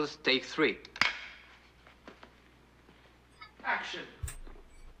 apples, take 3. Action.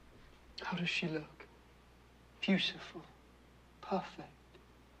 How does she look? Beautiful. Perfect.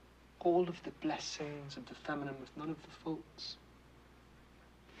 All of the blessings of the feminine with none of the faults.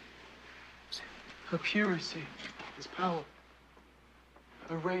 Her purity is power.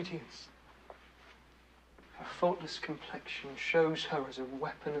 Her radiance. Her faultless complexion shows her as a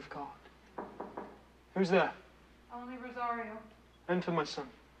weapon of God. Who's there? Only Rosario. Enter, my son.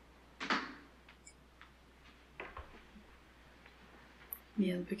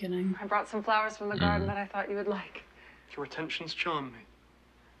 Yeah, the beginning. I brought some flowers from the garden that I thought you would like. Your attentions charm me.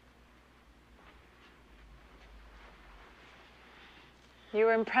 You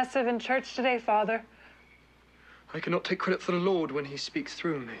were impressive in church today, Father. I cannot take credit for the Lord when he speaks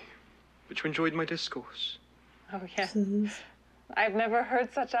through me, but you enjoyed my discourse. Oh, yes. I've never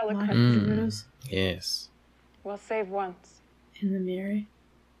heard such eloquence. Yes. We'll save once. In the Mary.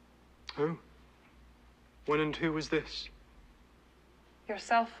 Oh. When and who was this?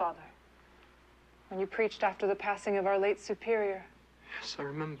 Yourself, Father. When you preached after the passing of our late superior. Yes, I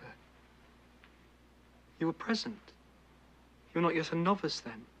remember. You were present. You're not yet a novice,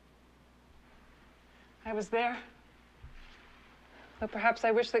 then. I was there. Though perhaps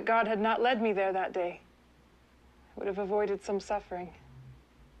I wish that God had not led me there that day. I would have avoided some suffering.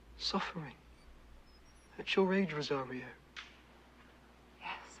 Suffering? At your age, Rosario?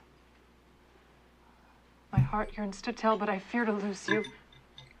 Yes. My heart yearns to tell, but I fear to lose you.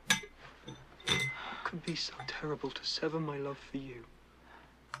 What could be so terrible to sever my love for you?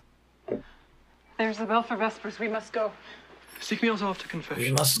 There's the bell for Vespers. We must go. Seek me out after confession.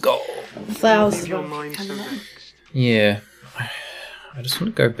 We must go. Flowers. Leave your mind so vexed. Yeah. I just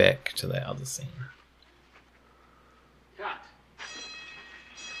want to go back to that other scene.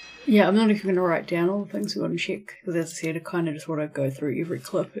 Yeah, I'm not even going to write down all the things we want to check, because as I said, I kind of just want to go through every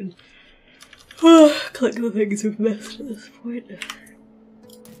clip and click the things we've missed at this point.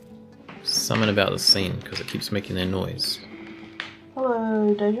 Something about the scene, because it keeps making that noise.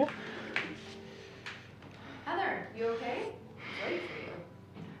 Hello, Deja. Heather, you okay? I'm waiting for you.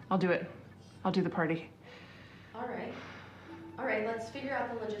 I'll do it. I'll do the party. All right. All right, let's figure out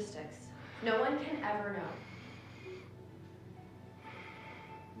the logistics. No one can ever know.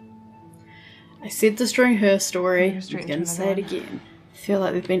 I said this during her story, I'm straight going to into say it another again. I feel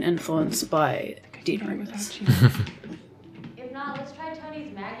like we've been influenced by Dead Ringers. If not, let's try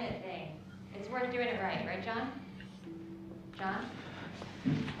Tony's magnet thing. It's worth doing it right, John? John?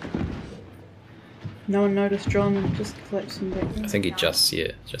 No one noticed John just collapsed some back. I think he just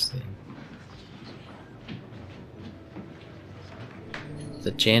then.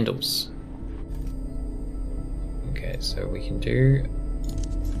 The Jandals. Okay, so we can do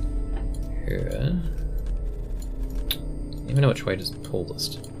her. I don't even know which way to pull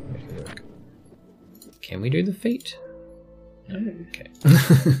this. Can we do the feet? No. Okay.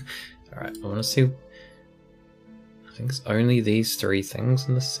 Alright, I want to see. I think it's only these 3 things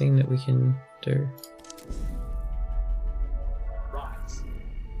in the scene that we can do. Rise.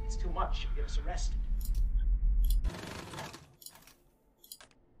 It's too much. You'll get us arrested.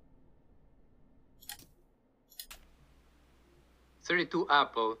 $32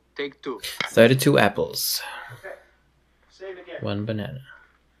 apple, take 2. 32 apples. Okay. Say it again. 1 banana.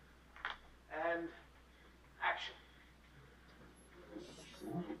 And action.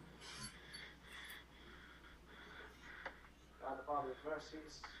 God, the Father of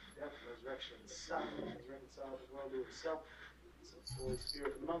mercies, death, resurrection, and Son, has reconciled the world to himself. So Holy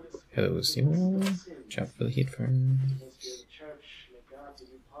Spirit among us. Hello, Simon. Jump for the headphone. The church, may God give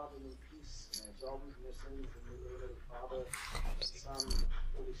you pardon and peace, and absolve you from your sins in the name of the Father, Son, and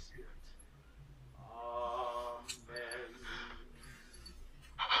Holy Spirit. Amen.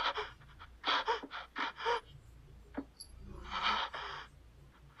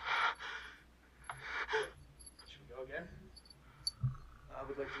 Should we go again? I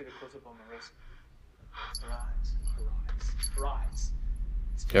would like to get a close-up on Marissa. Her eyes, her eyes, her eyes.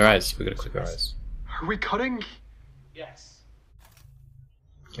 Her eyes. We gotta click our eyes. Are we cutting? Yes.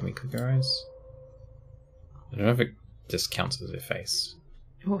 Can we click our eyes? I don't know if it just counts as her face.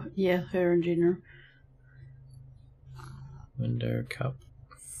 Oh, yeah, her in general. Window, cup,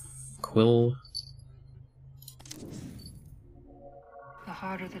 quill. The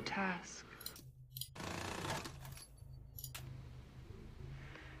harder the task.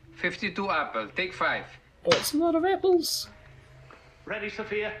 52 apple, take 5. Oh, it's a lot of apples. Ready,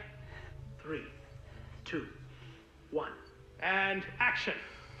 Sophia? 3, 2, 1. And action.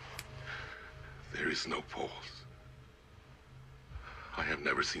 There is no pause. I have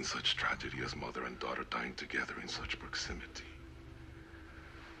never seen such tragedy as mother and daughter dying together in such proximity.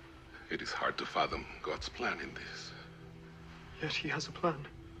 It is hard to fathom God's plan in this. Yet he has a plan.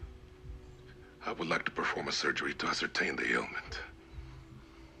 I would like to perform a surgery to ascertain the ailment.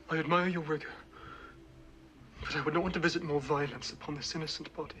 I admire your rigor, but I would not want to visit more violence upon this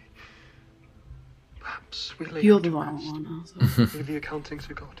innocent body. Perhaps we lay You're the violent one, also. Leave the accounting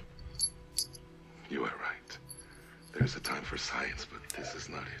to God. You are right. There is a time for science, but this is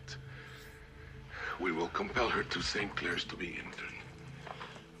not it. We will compel her to St. Clair's to be interned.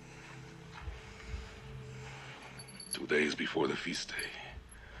 2 days before the feast day.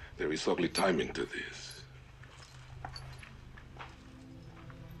 There is ugly timing to this.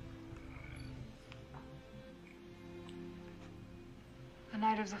 The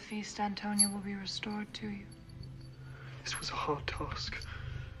night of the feast, Antonia will be restored to you. This was a hard task.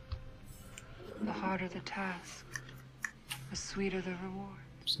 The harder the task, the sweeter the reward.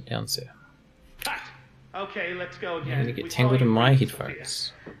 Sit down, sir. Cut. Okay, let's go I'm again. gonna get tangled in my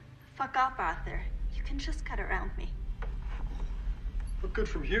headphones. Fuck off, Arthur. You can just cut around me. Look good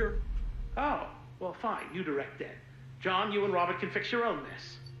from here. Oh, well, fine. You direct then. John, you and Robert can fix your own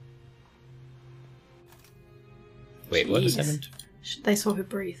mess. Wait, what just happened? They saw her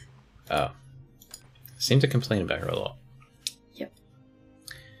breathe. Oh. Seem to complain about her a lot. Yep.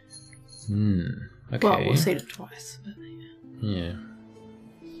 Okay. Well, we'll see it twice. But yeah.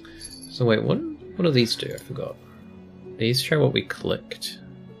 So wait, what do these do? I forgot. These show what we clicked.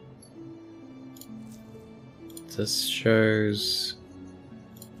 This shows...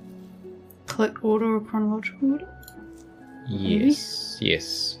 Click order or chronological order? Yes. Maybe?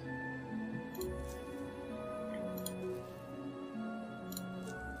 Yes.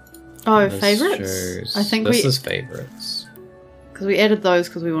 Oh, This favourites? shows- I think this is favourites. Because we added those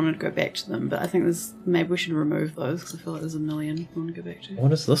because we wanted to go back to them, but I think there's maybe we should remove those because I feel like there's a million we want to go back to.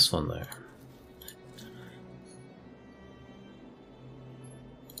 What is this one though?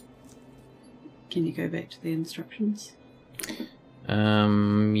 Can you go back to the instructions?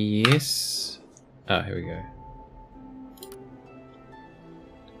 Yes. Oh, here we go.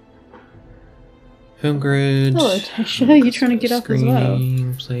 Film grid. Hello, Tasha. You trying to get up as well?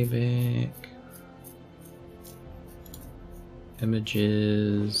 Screening, playback.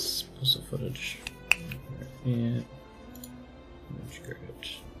 Images. What's the footage? Yeah. Image grid.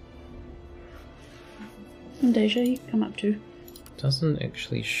 And Deja, you can come up too. Doesn't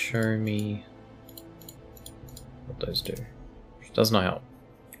actually show me what those do. Which does not help.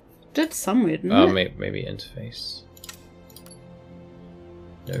 Did somewhere, didn't Oh, it? maybe interface.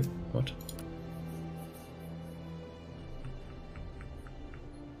 No, what?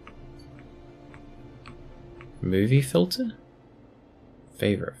 Movie filter?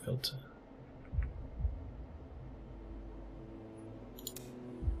 Favorite filter.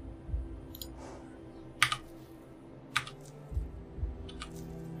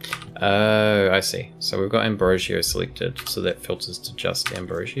 Oh, I see. So we've got Ambrosio selected, so that filters to just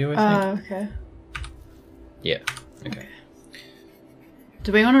Ambrosio, I think. Okay. Yeah, okay.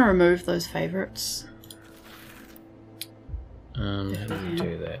 Do we want to remove those favourites? How do we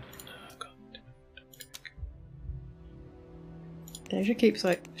do that? Deja keeps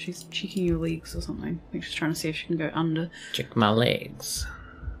like, she's checking your legs or something. I think she's trying to see if she can go under. Check my legs.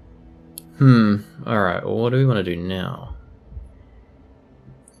 Alright, well, what do we want to do now?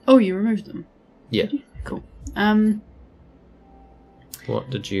 Oh, you removed them? Yeah. Cool. What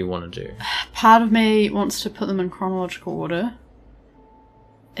did you want to do? Part of me wants to put them in chronological order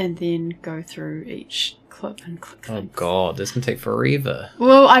and then go through each clip and click Oh things. god, this can take forever.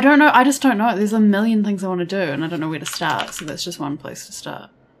 Well, I don't know. I just don't know. There's a million things I want to do and I don't know where to start, so that's just one place to start.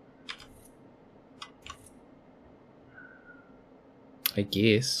 I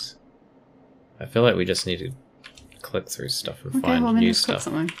guess. I feel like we just need to click through stuff and Okay, find well, then new just click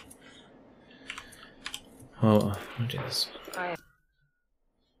stuff. something. Oh, I'll do this one.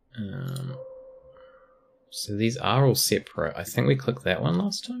 So these are all separate. I think we clicked that one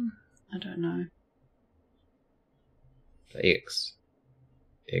last time. I don't know. The X.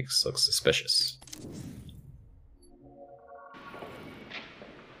 X looks suspicious.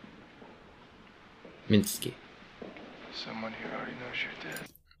 Minsky. Someone here already knows you're dead.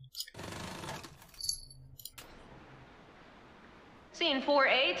 Scene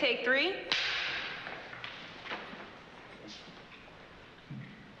 4A, take 3.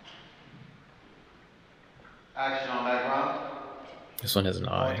 Action on background. This one has an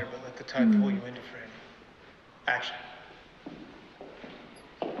eye. Wander, but let the tide pull you into frame. Action.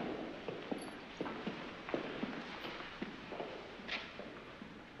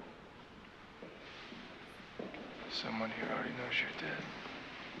 Someone here already knows you're dead.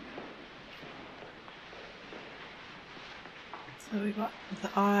 So we got the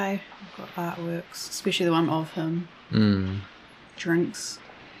eye, we've got artworks, especially the one of him. Drinks.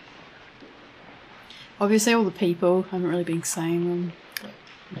 Obviously all the people, I haven't really been saying them.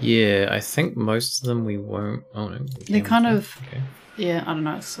 Yeah, I think most of them we won't. Oh no. They're kind of, yeah, I don't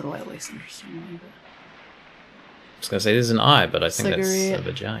know, it's sort of like least interesting. But... I was going to say there's an eye, but I think that's Cigarette. a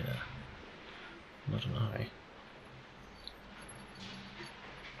vagina. Not an eye.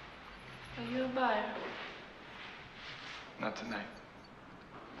 Are you a buyer? Not tonight.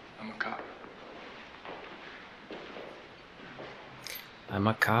 I'm a cop. I'm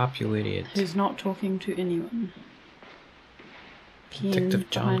a cop, you idiot. Who's not talking to anyone. Pen Detective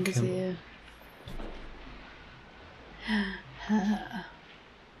John behind his Kimball. ear.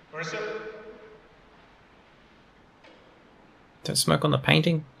 Marissa? Don't smoke on the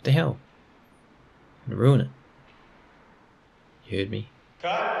painting? What the hell? I'm gonna ruin it. You heard me?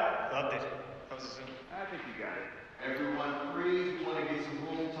 Cut. Loved it. That was I think you got it. Everyone freeze. We want to get some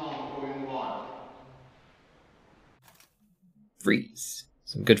room tone before we move on. Freeze.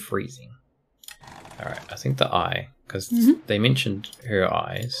 Some good freezing. Alright, I think the eye, because they mentioned her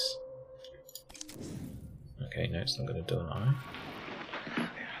eyes. Okay, no, it's not going to do an eye.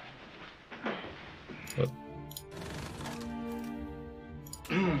 What?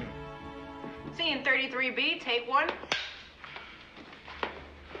 Scene 33B, take 1.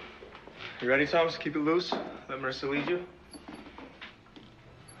 You ready, Thomas? Keep it loose. Let Marissa lead you.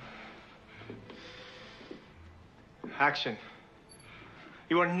 Action.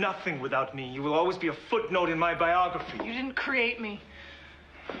 You are nothing without me. You will always be a footnote in my biography. You didn't create me.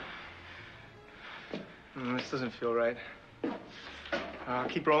 This doesn't feel right.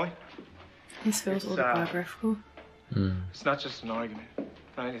 Keep rolling. This feels autobiographical. It's not just an argument,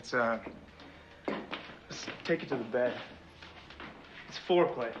 right? It's let's take it to the bed. It's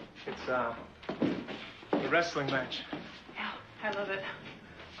foreplay. It's a wrestling match. Yeah, I love it.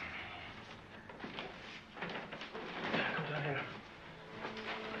 Come down here.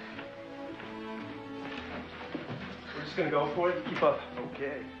 We're just gonna go for it. Keep up.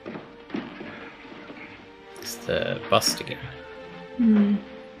 Okay. It's the bust again.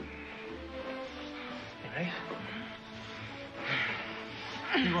 Right?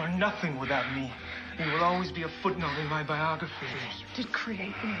 You are nothing without me. You will always be a footnote in my biography. You did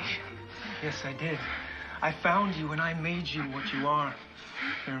create me. Yes, I did. I found you and I made you what you are.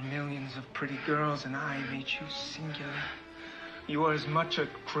 There are millions of pretty girls and I made you singular. You are as much a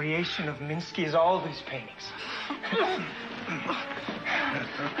creation of Minsky as all these paintings.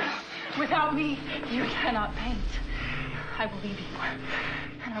 Without me, you cannot paint. I will leave you.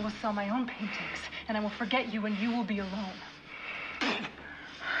 And I will sell my own paintings. And I will forget you and you will be alone.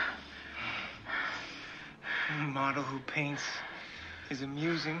 A model who paints is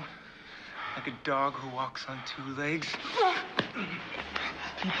amusing, like a dog who walks on 2 legs.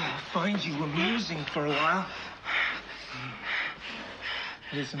 People will find you amusing for a while.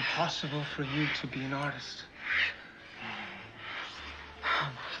 It is impossible for you to be an artist. I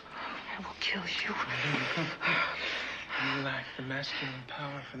will kill you. You lack the masculine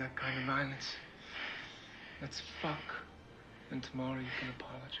power for that kind of violence. Let's fuck, and tomorrow you can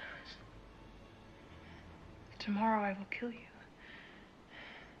apologize. Tomorrow I will kill you.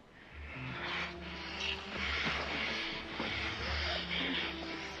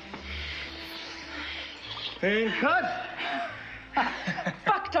 And cut!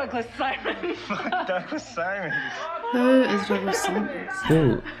 Fuck Douglas Simon. Fuck Douglas Simon. Who is Douglas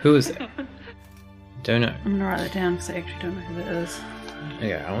Simon? Who is it? Don't know. I'm gonna write that down because I actually don't know who that is.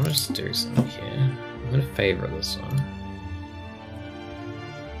 Okay, I want to just do something here. I'm gonna favorite this one.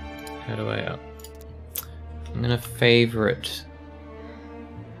 How do I I'm gonna favorite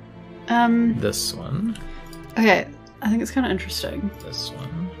this one. Okay, I think it's kind of interesting. This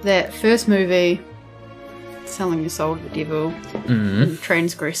one. That first movie, selling your soul to the devil, and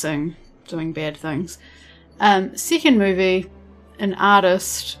transgressing, doing bad things. Second movie, an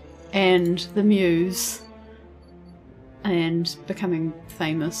artist and the muse, and becoming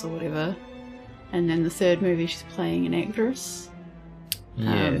famous or whatever. And then the third movie, she's playing an actress.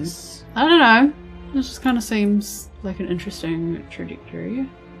 Yes. I don't know. This just kind of seems like an interesting trajectory.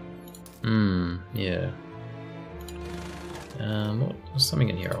 Yeah. What's something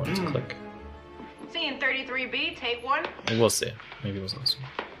in here I wanted to click? Scene 33B, take 1. It was there. Maybe it wasn't this one.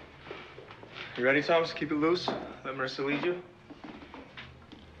 You ready, Thomas? Keep it loose. Let Marissa lead you.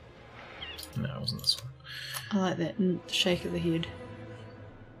 No, it wasn't this one. I like that shake of the head.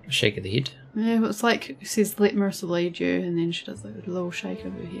 Shake of the head? Yeah, it's like it says let Marissa lead you, and then she does like a little shake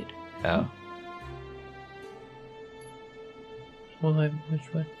of her head. Oh. Well, then,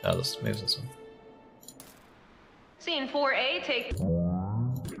 which way? Oh, this moves this one. Scene 4A, take.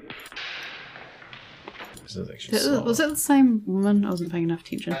 This is actually Was it the same woman? I wasn't paying enough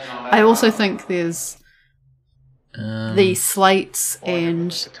attention. I also think there's the slates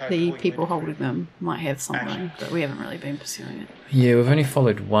and the people holding them might have something, but we haven't really been pursuing it. Yeah, we've only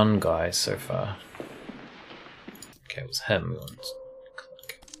followed one guy so far. Okay, it was him we wanted to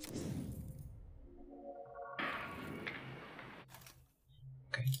click.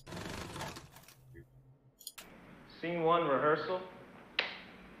 Okay. Scene 1, rehearsal.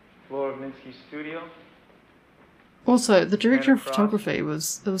 Floor of Minsky's studio. Also, the director of photography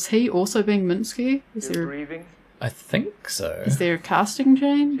was he also being Minsky? Breathing. I think so. Is there a casting See the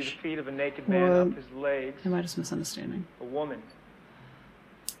change? feet of a naked man Or up his legs. am I just misunderstanding? A woman.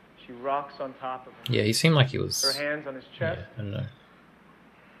 She rocks on top of him. Yeah, he seemed like he was. Her hands on his chest. I don't know.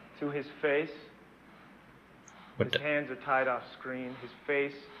 To his face. What His hands are tied off screen. His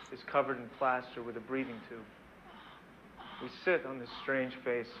face is covered in plaster with a breathing tube. We sit on this strange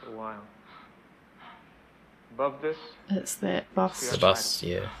face a while. Above this, It's that bus. The bus,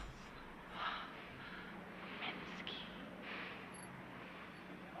 yeah.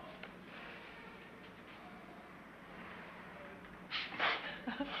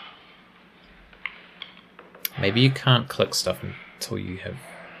 Maybe you can't click stuff until you have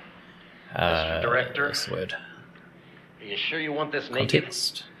Mr. Director? this word. Are you sure you want this naked?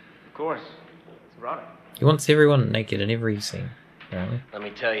 Context. Of course. It's erotic. He wants everyone naked in every scene, apparently. Let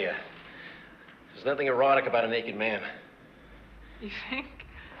me tell you, there's nothing erotic about a naked man. You think?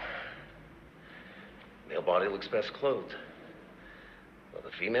 Male body looks best clothed. Well,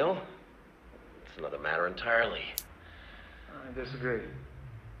 the female, it's another matter entirely. I disagree.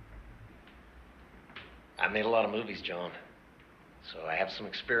 I've made a lot of movies, John, so I have some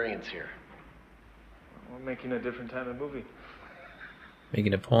experience here. We're making a different type of movie.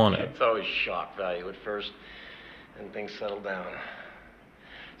 Making a porno. It's always shock value at first, and things settle down.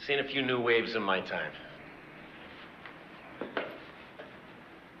 Seen a few new waves in my time.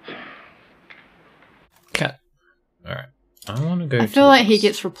 Cut. Alright. I want to go I feel like he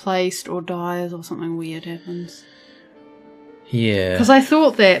gets replaced or dies or something weird happens. Yeah. Because I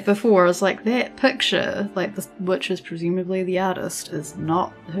thought that before. I was like, that picture, like which is presumably the artist, is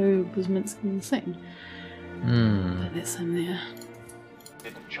not who was Minsky in the scene. But that's him there.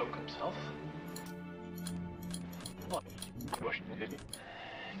 Didn't choke himself.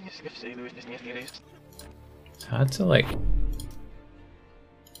 It's hard to like.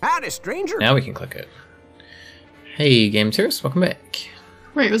 Howdy, stranger. Now we can click it. Hey, Game Terrorist, welcome back.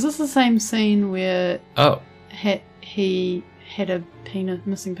 Wait, was this the same scene where Oh. he had a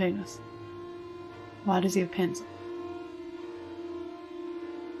missing penis? Why does he have pants?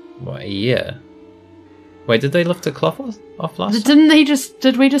 Why, yeah. Wait, did they lift the cloth off last time?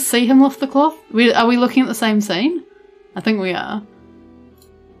 Did we just see him lift the cloth? Are we looking at the same scene? I think we are.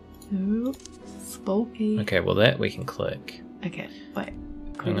 Ooh, spooky. Okay, well that we can click. Okay, wait.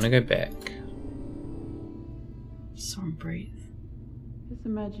 I'm gonna go back. Saw him breathe. Just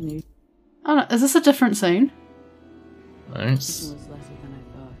imagine you. Oh no, is this a different scene? I don't Was lesser than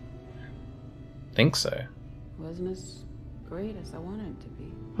I thought. think so. Wasn't as great as I wanted it to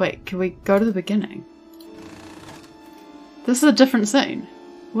be. Wait, can we go to the beginning? This is a different scene.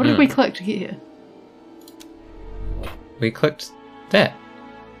 What did we click to get here? We clicked that.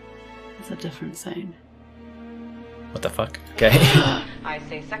 It's a different scene. What the fuck? Okay. I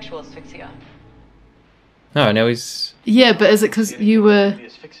say sexual asphyxia. No, now he's... Yeah, but is it because you were...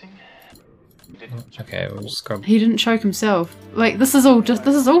 Okay, we'll scrub. He didn't choke himself. Like, this is all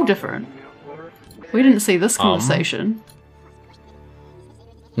different. We didn't see this conversation.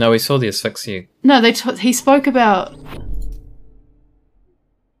 No, we saw the asphyxia. No, he spoke about...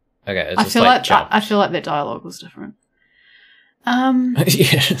 Okay, it's just like I feel like that dialogue was different.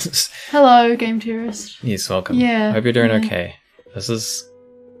 Yes. Hello, Game Terrorist. Yes, welcome. Yeah. Hope you're doing yeah. okay. This is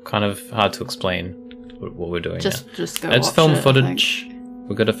kind of hard to explain what we're doing Just go It's watch film it, I footage.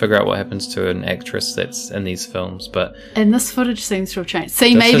 We've got to figure out what happens to an actress that's in these films, but... And this footage seems to have changed.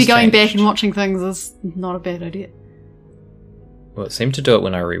 See, This maybe has going back changed. and watching things is not a bad idea. Well, it seemed to do it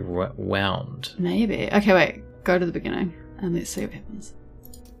when I rewound. Maybe. Okay, wait. Go to the beginning and let's see what happens.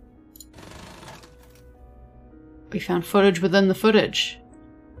 We found footage within the footage.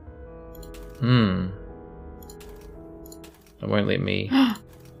 It won't let me...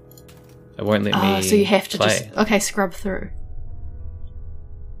 It won't let me Oh, so you have to play. just... Okay, scrub through.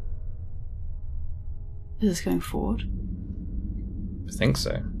 Is this going forward? I think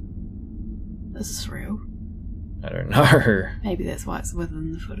so. Is this real? I don't know. Maybe that's why it's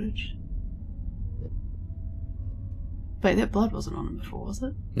within the footage. Wait, that blood wasn't on him before, was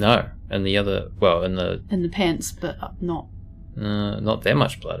it? No, and the other, well, in the pants, but not. Not that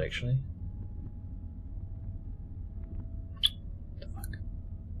much blood actually.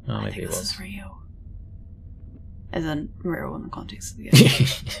 Oh, I maybe think it this was. is real. As in real in the context of the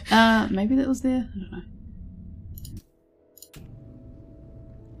game. Maybe that was there. I don't know.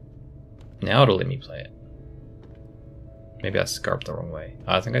 Now it'll let me play it. Maybe I scrubbed the wrong way.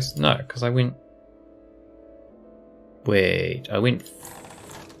 I think no, because I went. Wait, I went.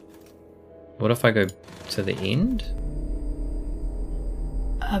 What if I go to the end?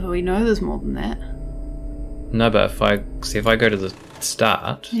 But we know there's more than that. No, but if I go to the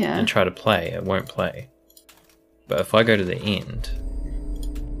start Yeah. and try to play, it won't play. But if I go to the end,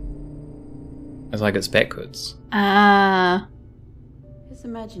 it's like it's backwards. Ah. His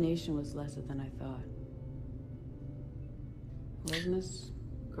imagination was lesser than I thought. Wasn't as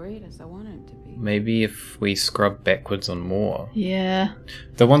great as I wanted it to be. Maybe if we scrub backwards on more. Yeah.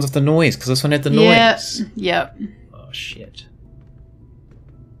 The ones with the noise, because this one had the Yeah. noise. Yep. Oh shit.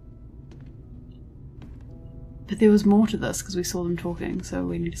 But there was more to this because we saw them talking, so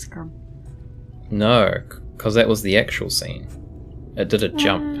we need to scrub. No, because that was the actual scene. It did a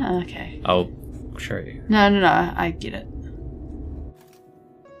jump. Okay. I'll show you. No, I get it.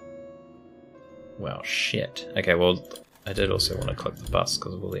 Well, shit. Okay, well, I did also want to click the bus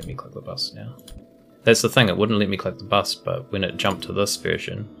because it will let me click the bus now. That's the thing, it wouldn't let me click the bus, but when it jumped to this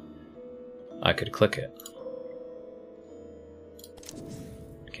version, I could click it.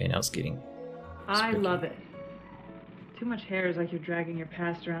 Okay, now it's getting... I love it. Too much hair is like you're dragging your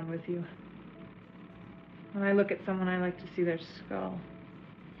past around with you. When I look at someone, I like to see their skull.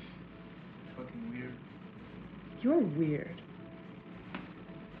 Fucking weird. You're weird.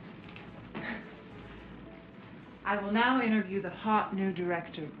 I will now interview the hot new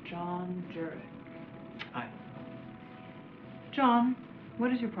director, John Jurek. Hi. John,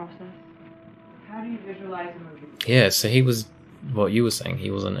 what is your process? How do you visualize a movie? Yeah, so he was... What you were saying, he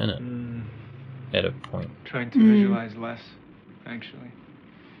wasn't in it. At a point. Trying to visualize less, actually.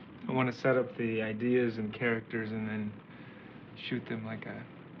 I want to set up the ideas and characters and then shoot them like a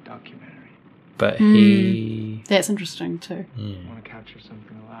documentary. But he... That's interesting too. I want to capture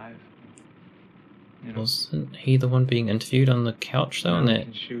something alive. You know? Wasn't he the one being interviewed on the couch though? Now And we that...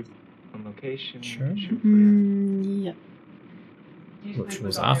 can shoot on location. Sure. Shoot for Yep. Which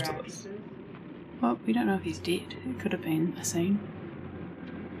was after this. Well, we don't know if he's dead. It could have been a scene.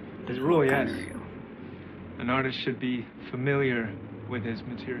 His rule, yes. An artist should be familiar with his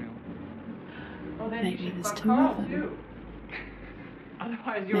material. Well, then Maybe you should there's fuck two Carl, of them. too.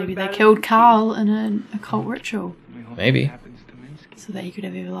 Otherwise, you're Maybe as they bad killed as Carl in an occult ritual. Maybe. So that he could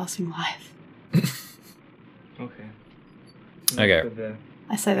have everlasting life. Okay. Okay. With the-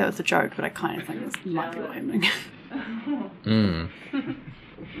 I say that with a joke, but I kind of think this might be what I'm doing.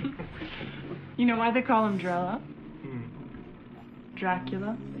 You know why they call him Drella?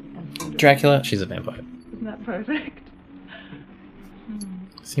 Dracula. Dracula, she's a vampire. Isn't that perfect?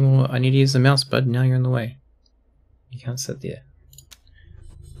 Seymour, I need to use the mouse, bud. Now you're in the way. You can't sit there.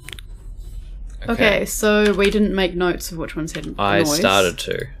 Okay, so we didn't make notes of which ones had I noise. started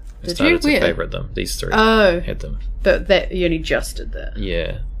to. I Did started you? to Where? favourite them. These three had them. But that you only just did that.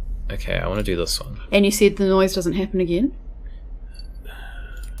 Yeah. Okay, I want to do this one. And you said the noise doesn't happen again?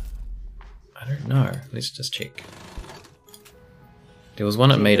 I don't know. Let's just check. There was one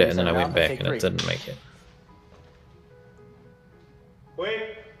that made it, and then I went back, and it didn't make it.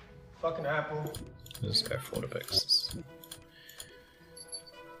 Wait! Fucking apple. Let's go for the fixes.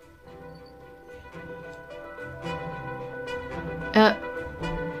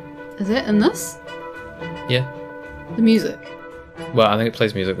 Is it in this? Yeah. The music? Well, I think it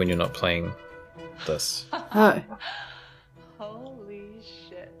plays music when you're not playing this. Oh. Holy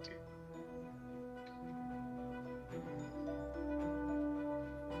shit.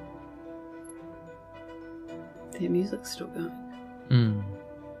 The music's still going. Hmm.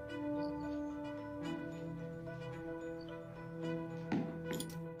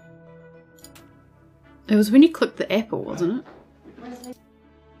 It was when you clicked the apple, wasn't it?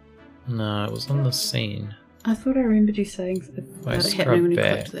 No, it was on the scene. I thought I remembered you saying I about it happening when you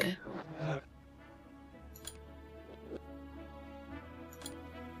scrubbed clicked there.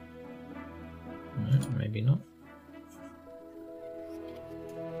 No, maybe not.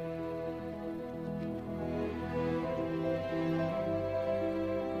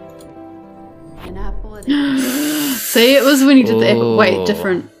 An apple at See, it was when you did the apple. Wait, Oh.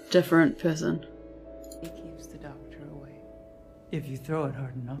 different person. It keeps the doctor away. If you throw it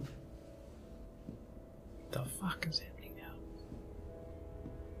hard enough. The fuck is happening now?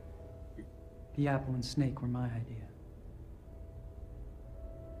 The apple and snake were my idea.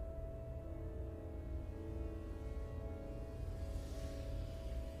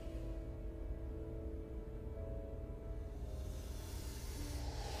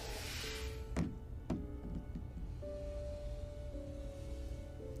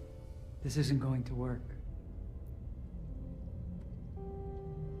 This isn't going to work.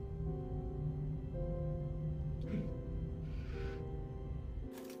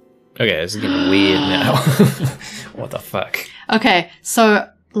 Okay, this is getting weird now. What the fuck? Okay, so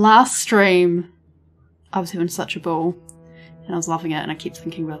last stream, I was having such a ball, and I was loving it, and I kept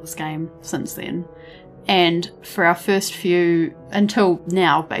thinking about this game since then. And for our first few, until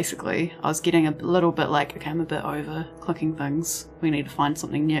now, basically, I was getting a little bit like, okay, I'm a bit over clicking things. We need to find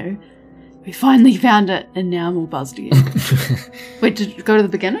something new. We finally found it, and now I'm all buzzed again. Wait, did it go to the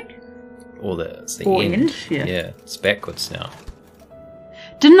beginning? It's the Or end. end, yeah. Yeah, it's backwards now.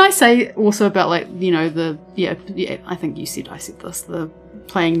 Didn't I say also about, like, you know, I think I said this, the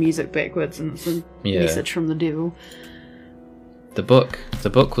playing music backwards and it's a message from the devil. The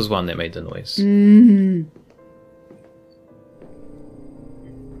book was one that made the noise. Mm.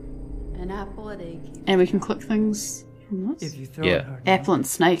 An apple at 8. And we can click things from this? If you throw it hard Apple and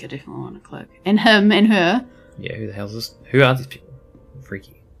Snake I definitely want to click. And him and her. Yeah, who the hell's this? Who are these people?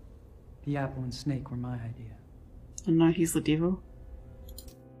 Freaky. The apple and snake were my idea. I know he's the devil.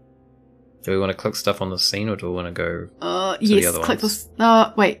 Do we want to click stuff on the scene or do we want to go to yes, the other click ones?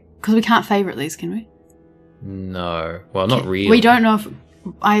 this. Wait, because we can't favourite these, can we? No. Well, not really. We don't know if...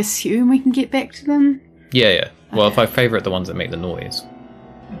 I assume we can get back to them? Yeah. Well, if I favourite the ones that make the noise.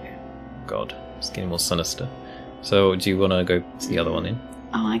 Okay. God, it's getting more sinister. So, do you want to go to the other one then?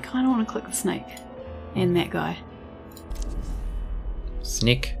 Oh, I kind of want to click the snake. And that guy.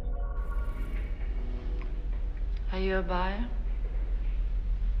 Snake. Are you a buyer?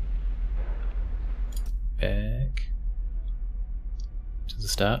 Back to the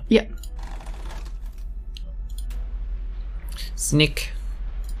start. Yep. Snake.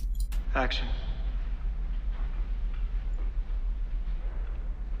 Action.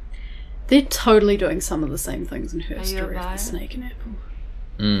 They're totally doing some of the same things in her Are you a story buyer? with the snake and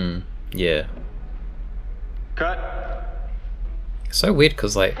apple. Yeah. Cut. So weird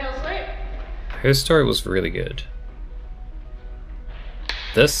because, like, her story was really good.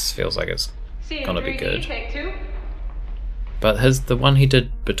 This feels like it's gonna be good. Take 2. But the one he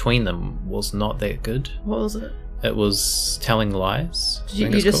did between them was not that good. What was it? It was Telling Lies.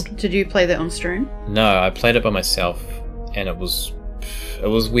 Did you play that on stream? No, I played it by myself, and it was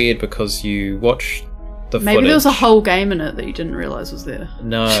weird because you watch the Maybe footage. there was a whole game in it that you didn't realise was there.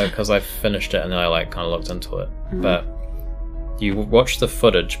 No, because I finished it and then I like kind of looked into it. Mhm. But you watch the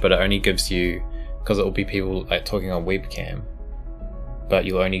footage, but it only gives you, because it will be people like talking on webcam, but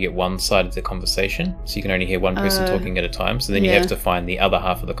you'll only get one side of the conversation, so you can only hear one person talking at a time. So then you yeah. have to find the other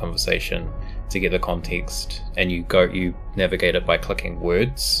half of the conversation to get the context, and you navigate it by clicking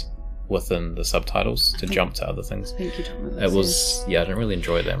words within the subtitles to jump to other things. I think you told me It was I didn't really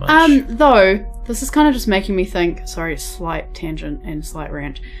enjoy it that much. Though this is kind of just making me think. Sorry, slight tangent and slight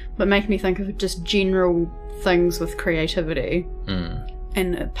rant, but making me think of just general things with creativity.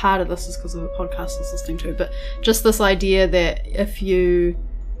 And part of this is because of a podcast I was listening to, but just this idea that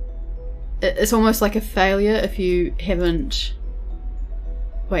it's almost like a failure if you haven't.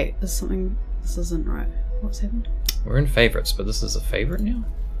 Wait, this isn't right. What's happened? We're in favourites, but this is a favourite now?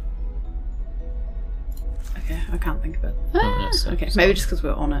 Okay, I can't think of it. Okay, maybe just because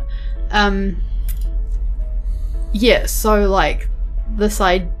we're on it. Yeah, so like this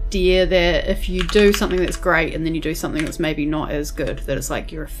idea that if you do something that's great and then you do something that's maybe not as good, that it's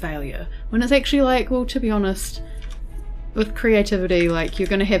like you're a failure. When it's actually like, well, to be honest, with creativity, like you're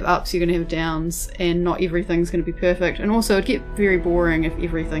going to have ups, you're going to have downs, and not everything's going to be perfect. And also it'd get very boring if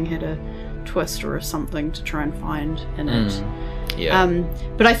everything had a twist or something to try and find in it. Yeah.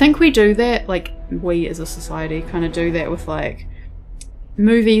 But I think we do that, like we as a society kind of do that with like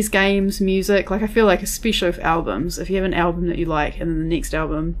movies, games, music. Like I feel like especially with albums, if you have an album that you like and then the next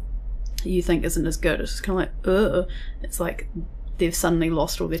album you think isn't as good, it's just kind of like, ugh. It's like they've suddenly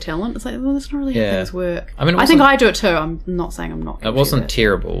lost all their talent. It's like, well, that's not really how things work. I mean, I think I do it too. I'm not saying I'm not. It wasn't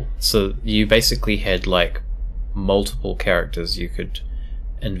terrible. So you basically had like multiple characters you could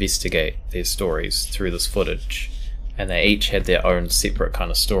investigate their stories through this footage, and they each had their own separate kind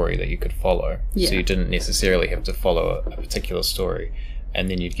of story that you could follow. Yeah. So you didn't necessarily have to follow a particular story, and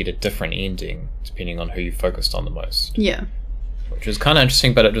then you'd get a different ending depending on who you focused on the most. Yeah. Which was kind of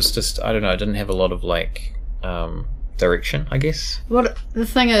interesting, but it was just, I don't know, it didn't have a lot of like direction, I guess. What the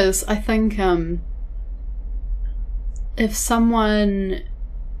thing is, I think if someone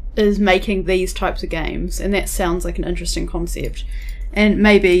is making these types of games, and that sounds like an interesting concept, and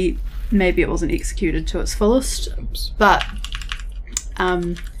maybe it wasn't executed to its fullest, but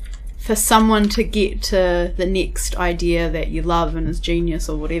for someone to get to the next idea that you love and is genius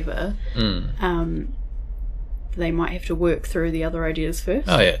or whatever, they might have to work through the other ideas first.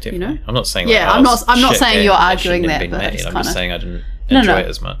 Oh yeah, definitely. You know? I'm not saying. Yeah, like, I'm not shit saying you're that arguing shouldn't that, have been but made. it's I'm kinda... just saying I didn't enjoy it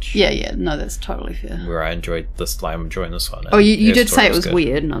as much. Yeah, no, that's totally fair. Where I enjoyed this, like I'm enjoying this one. Oh, you did say it was good.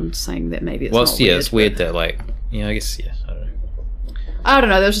 weird, and I'm saying that maybe it's well, not yeah, weird. it's weird that like I guess I don't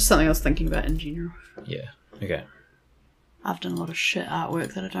know. There was just something I was thinking about in general. Yeah. Okay. I've done a lot of shit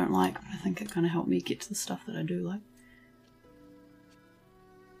artwork that I don't like, but I think it kind of helped me get to the stuff that I do like.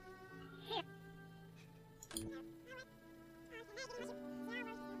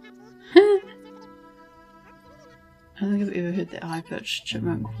 I don't think I've ever heard that high-pitched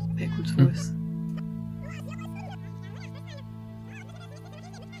chipmunk backwards voice.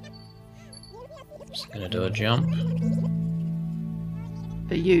 Just gonna do a jump.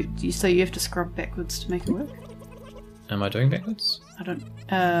 But you have to scrub backwards to make it work? Am I doing backwards? I don't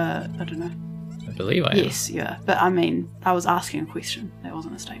know. I believe I am. Yes, yeah. But I mean, I was asking a question. That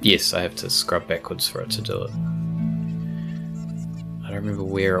wasn't a statement. Yes, I have to scrub backwards for it to do it. I don't remember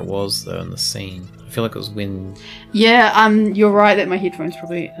where it was though in the scene. I feel like it was when... Yeah, you're right that my headphones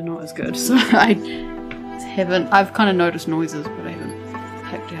probably are not as good, so I've kind of noticed noises, but I haven't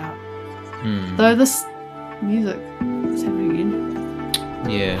picked out. Though this music is happening again.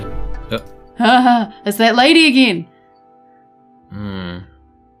 Yeah. It's that lady again!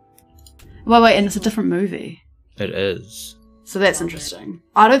 Wait, and it's a different movie. It is. So that's interesting.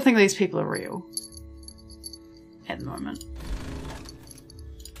 I don't think these people are real. At the moment.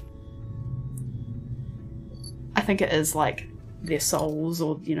 I think it is like their souls,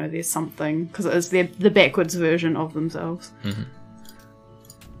 or there's something, because it is the backwards version of themselves. Mm-hmm.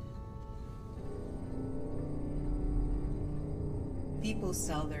 People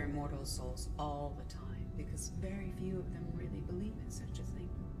sell their immortal souls all the time because very few of them really believe in such a thing.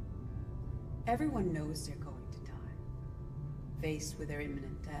 Everyone knows they're going to die. Faced with their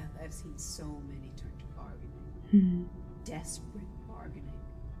imminent death, I've seen so many turn to bargaining. Desperate bargaining.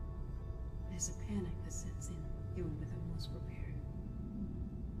 There's a panic that sets in, even with the most prepared.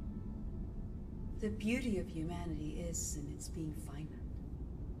 The beauty of humanity is in its being finite.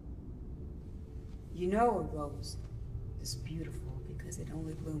 You know a rose is beautiful because it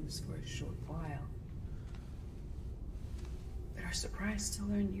only blooms for a short while. But are surprised to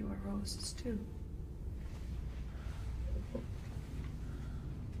learn you are roses too.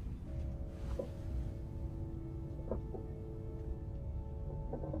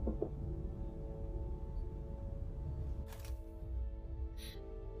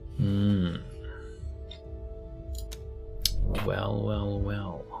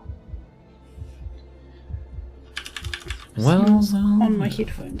 Well. On my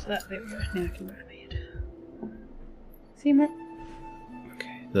headphones. There we go. Now I can go to bed. See more?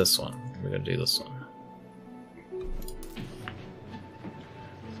 Okay, this one. We're gonna do this one.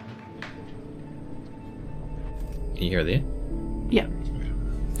 Can you hear that? Yeah.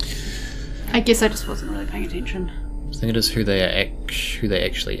 I guess I just wasn't really paying attention. I think it is who they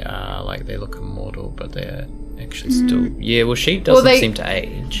actually are. Like they look immortal, but they're actually still. Yeah. Well, she doesn't seem to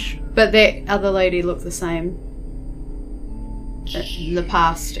age. But that other lady looked the same. In the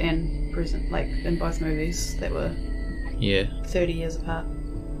past and present, like in both movies that were 30 years apart.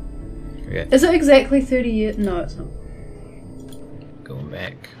 Okay. Is it exactly 30 years? No, it's not. Going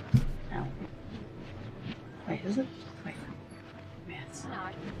back. Ow. Wait, is it? Wait. Maths.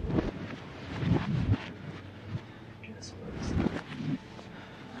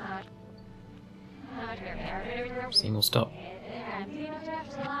 Scene will stop.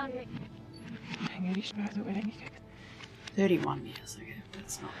 31 years ago.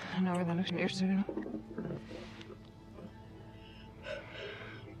 That's not.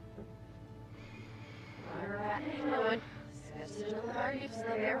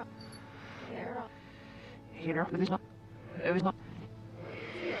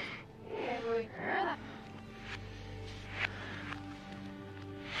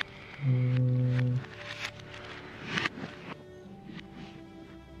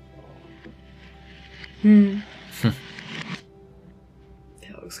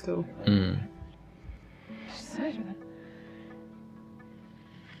 That looks cool.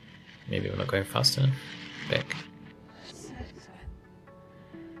 Maybe we're not going fast enough. Back.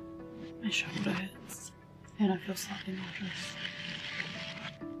 My shoulder hurts, and I feel slightly nauseous.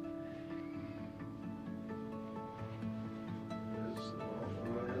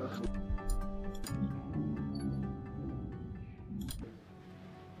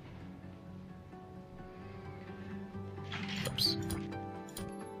 Oops.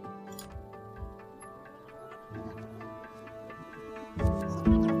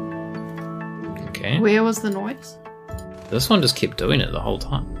 Okay. Where was the noise? This one just kept doing it the whole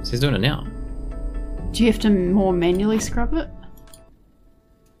time. So he's doing it now. Do you have to more manually scrub it?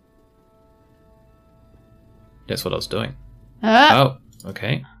 That's what I was doing. Ah! Oh,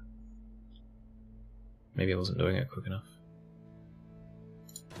 okay. Maybe I wasn't doing it quick enough.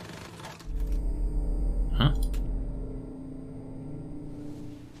 Huh?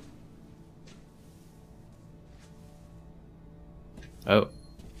 Oh.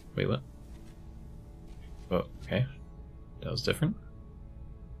 Wait, what? Oh, okay. That was different.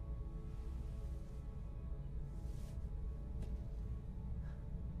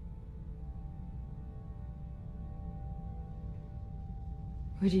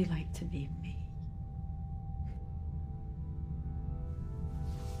 Would you like to be me?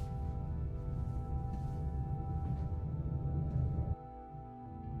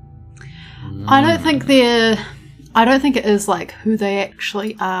 I don't think I don't think it is like who they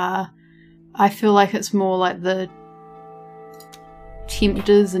actually are. I feel like it's more like the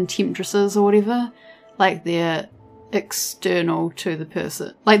tempters and temptresses or whatever. Like they're external to the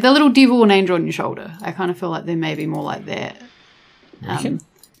person. Like the little devil and angel on your shoulder. I kind of feel like they're maybe more like that.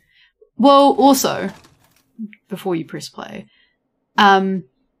 Well, also, before you press play, I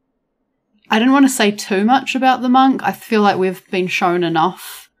didn't want to say too much about the monk. I feel like we've been shown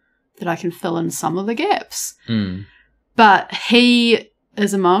enough that I can fill in some of the gaps. But he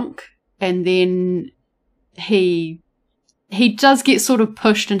is a monk, and then he does get sort of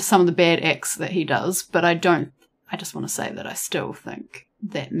pushed into some of the bad acts that he does, but I just want to say that I still think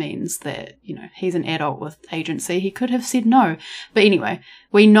that means that, you know, he's an adult with agency. He could have said no. But anyway,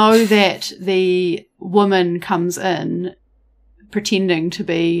 we know that the woman comes in pretending to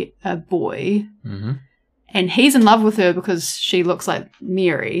be a boy, and he's in love with her because she looks like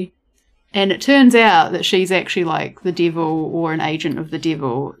Mary. And it turns out that she's actually like the devil or an agent of the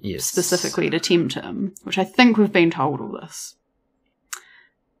devil, specifically to tempt him, which I think we've been told all this.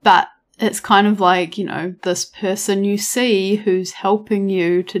 But it's kind of like, you know, this person you see who's helping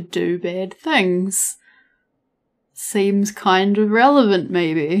you to do bad things seems kind of relevant,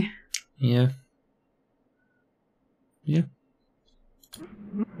 maybe. Yeah. Yeah.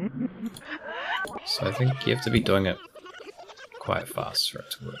 So I think you have to be doing it quite fast for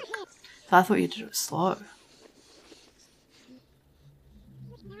it to work. I thought you did it slow.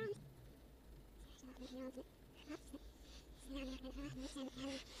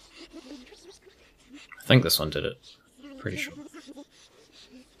 I think this one did it. Pretty sure.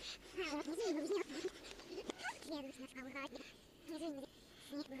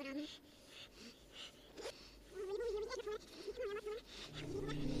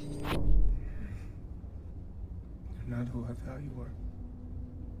 You're not who I thought you were.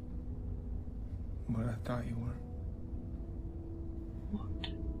 What I thought you were. What?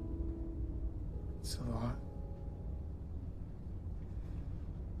 It's a lot.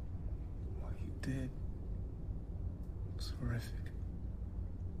 What you did was horrific.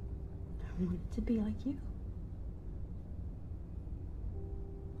 I wanted to be like you.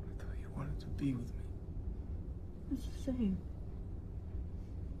 I thought you wanted to be with me. It's the same.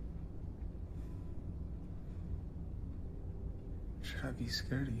 Should I be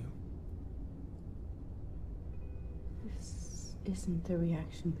scared of you? This isn't the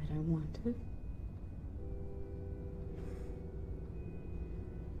reaction that I wanted.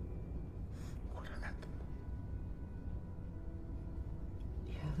 What happened?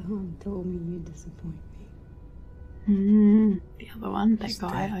 The other one told me you'd disappoint me. The other one, that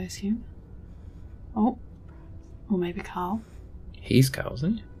guy, I assume. Oh, or maybe Carl. He's Carl,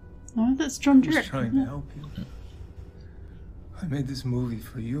 isn't he? No, that's John I was Jurek. trying to help you. I made this movie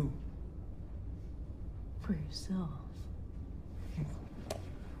for you. For yourself.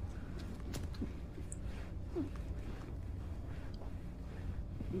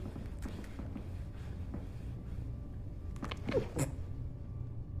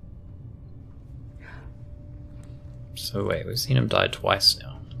 So wait, we've seen him die twice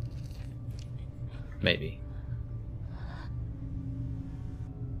now. Maybe.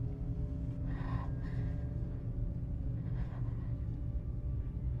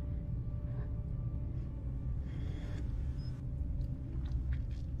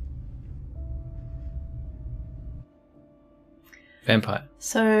 Vampire.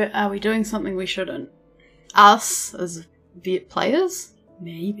 So, are we doing something we shouldn't? Us as players?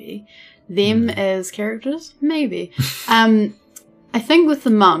 Maybe. Them as characters? Maybe. I think with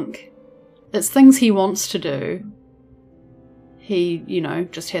the monk, it's things he wants to do. He, you know,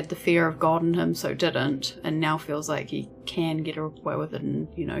 just had the fear of God in him, so didn't, and now feels like he can get away with it and,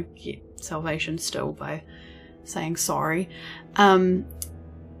 you know, get salvation still by saying sorry.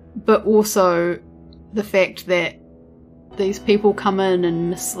 But also the fact that these people come in and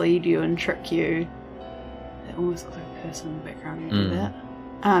mislead you and trick you almost looks like a person in the background when you do that.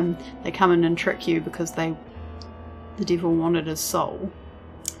 They come in and trick you because the devil wanted his soul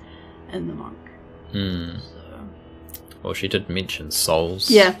in the monk. Well, she did mention souls.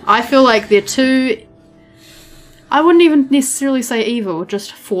 Yeah, I feel like they're two... I wouldn't even necessarily say evil,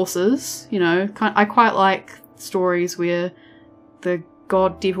 just forces, you know. I quite like stories where the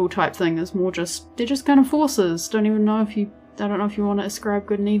god-devil type thing is more just... They're just kind of forces. I don't know if you want to ascribe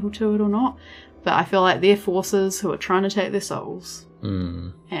good and evil to it or not. But I feel like they're forces who are trying to take their souls.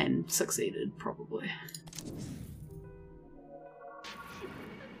 And succeeded, probably.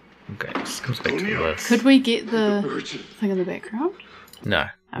 Okay, this comes back to this. Could we get the thing in the background? No.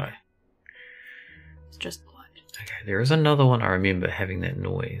 Okay. It's just blood. Okay, there is another one I remember having that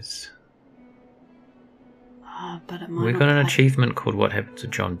noise. But it might We not got an play. achievement called What Happened to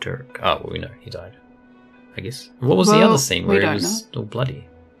John Dirk. Oh, well, we know he died. I guess. What was the other scene where he was all bloody?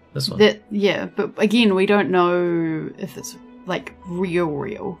 This one. Yeah, but again, we don't know if it's like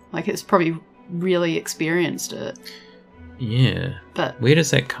real. Like it's probably really experienced it. Yeah. But where does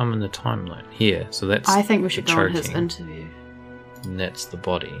that come in the timeline? Here. So that's I think we should the go on his choking, interview. and that's the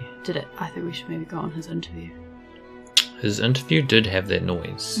body. Did it? I think we should maybe go on his interview. His interview did have that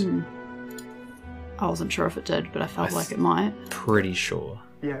noise. I wasn't sure if it did, but I felt like it might. Pretty sure.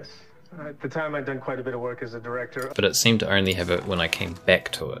 Yes. At the time, I'd done quite a bit of work as a director. But it seemed to only have it when I came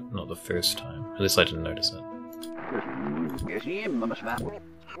back to it, not the first time. At least I didn't notice it.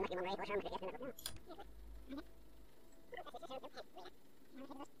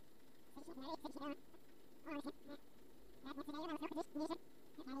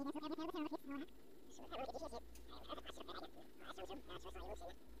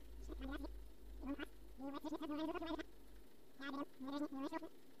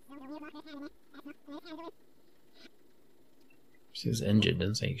 She was injured,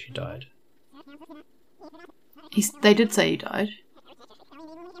 didn't say she died. They did say he died,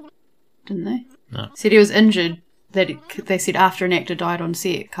 didn't they? No. Said he was injured. They said after an actor died on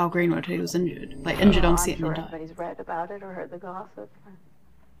set, Carl Greenwood, he was injured, like injured on set and then died. Everybody's read about it or heard the gossip.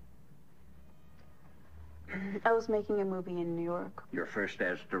 I was making a movie in New York. Your first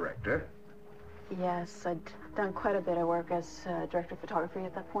as director? Yes, I'd done quite a bit of work as director of photography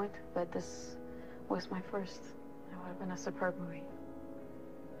at that point, but this was my first. It would have been a superb movie.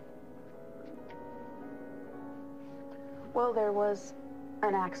 Well, there was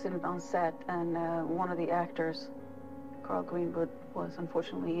an accident on set, and one of the actors, Carl Greenwood, was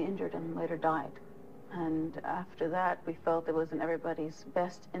unfortunately injured and later died. And after that, we felt it was in everybody's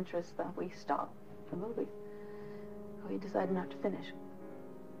best interest that we stop the movie. We decided not to finish.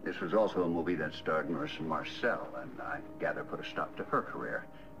 This was also a movie that starred Marissa Marcel, and I gather put a stop to her career.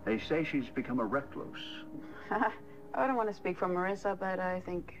 They say she's become a recluse. I don't want to speak for Marissa, but I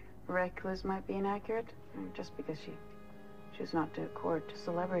think recluse might be inaccurate. Just because she chooses not to court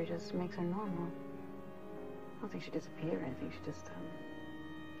celebrity just makes her normal. I don't think she disappeared. I think she just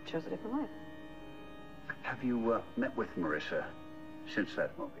chose a different life. Have you met with Marissa since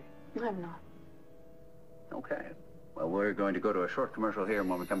that movie? I have not. Okay. Well, we're going to go to a short commercial here, and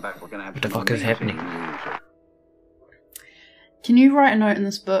when we come back, we're going to have What the fuck is happening? Can you write a note in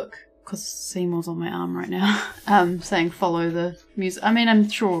this book? Because Seymour's on my arm right now, saying follow the music. I mean, I'm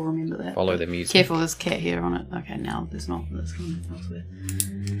sure we'll remember that. Follow the music. Careful, there's cat hair on it. Okay, now there's not. That's going elsewhere.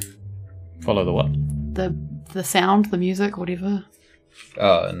 Follow the what? The sound, the music, whatever.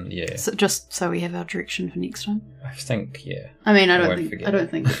 Oh, and yeah. So, just so we have our direction for next time. I think, yeah. I mean, I won't don't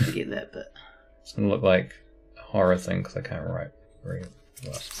forget think we'll forget that, but it's gonna look like a horror thing because I can't write very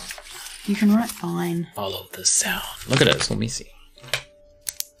well. you can write fine. Follow the sound. Look at it, it's all messy.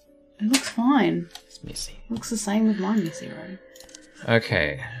 It looks fine. It's messy. It looks the same with my messy room.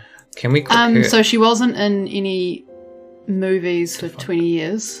 Okay. Can we click her? So she wasn't in any movies for 20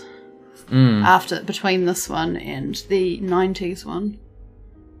 years. Between this one and the 90s one.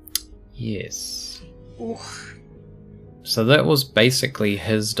 Yes. Ooh. So that was basically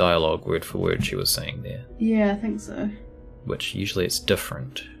his dialogue, word for word, she was saying there. Yeah, I think so. Which usually it's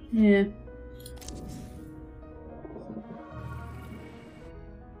different. Yeah.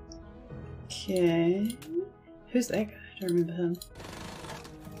 Okay. Who's that guy? I don't remember him.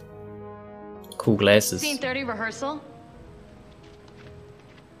 Cool glasses. Scene 30 rehearsal.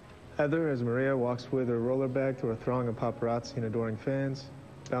 Heather, as Maria walks with her roller bag through a throng of paparazzi and adoring fans,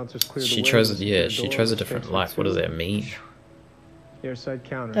 bouncers clear the way. She chose a different life. What does that mean? Near side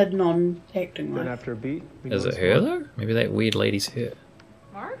counter. A non-acting Then life. after a beat, we Is notice it her Mark. though? Maybe that weird lady's her.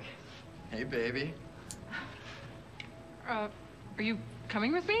 Mark? Hey, baby. Are you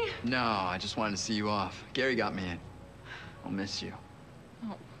coming with me? No, I just wanted to see you off. Gary got me in. I'll miss you.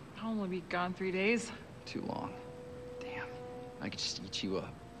 Oh, I'll only be gone 3 days. too long. Damn, I could just eat you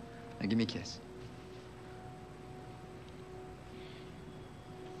up. Now give me a kiss.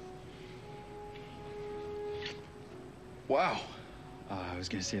 Wow. I was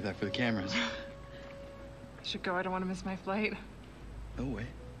gonna save that for the cameras. I should go. I don't want to miss my flight. No way.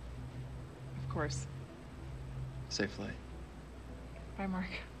 Of course. Safe flight. Bye, Mark.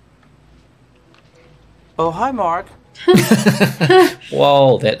 Oh, hi, Mark.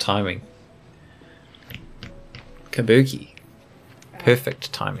 Whoa, that timing. Kabuki.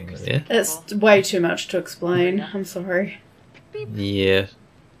 Perfect timing there. It's way too much to explain. I'm sorry. Yeah.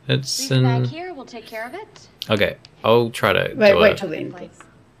 It's Leave it back in... here. We'll take care of it. Okay, I'll try to Wait till the end, please.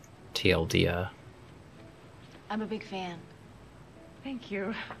 TLDR. I'm a big fan. Thank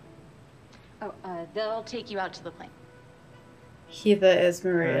you. Oh, they'll take you out to the plane. Heather as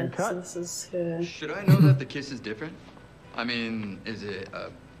Maria. And cut. So this is her. Should I know that the kiss is different? I mean, is it a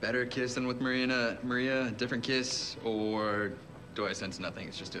better kiss than with Maria, a different kiss, or do I sense nothing?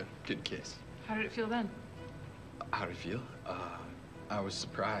 It's just a good kiss. How did it feel then? How did it feel? I was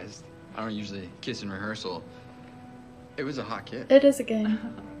surprised. I don't usually kiss in rehearsal. It was a hot kiss. It is a game.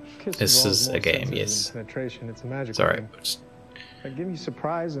 This is a game, yes. Penetration, it's a magic. Sorry. Like, give me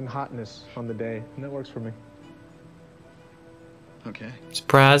surprise and hotness on the day, and that works for me. Okay.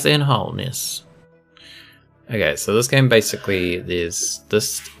 Surprise and wholeness. Okay, so this game basically, there's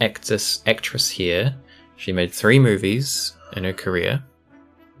this actress here. She made 3 movies in her career.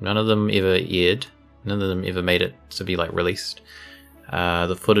 None of them ever aired. None of them ever made it to be like released.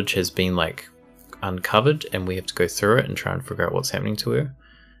 The footage has been like uncovered, and we have to go through it and try and figure out what's happening to her.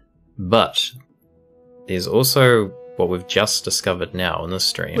 But there's also what we've just discovered now in this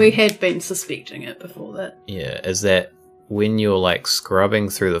stream. We had been suspecting it before that. Yeah, is that when you're like scrubbing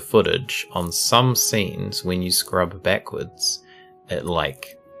through the footage, on some scenes, when you scrub backwards, it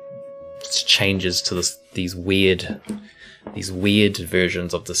like changes to these weird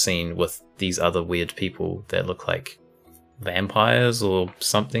versions of the scene with these other weird people that look like vampires or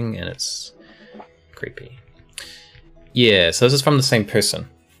something, and it's creepy. Yeah, so this is from the same person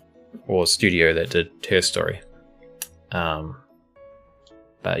or studio that did her story.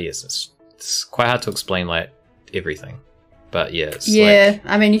 But yes, it's quite hard to explain like everything. But yeah, it's like,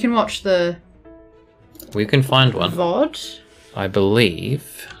 I mean, you can watch the we can find one. VOD. I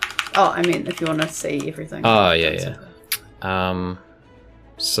believe. Oh, I mean, if you want to see everything. Oh yeah.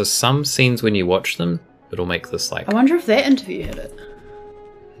 So some scenes when you watch them, it'll make this like. I wonder if that interview had it.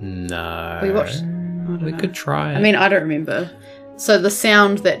 No. We watched. We could try. I mean, I don't remember. So the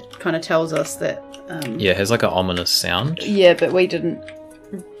sound that kind of tells us that. Yeah, it has like an ominous sound. Yeah, but we didn't.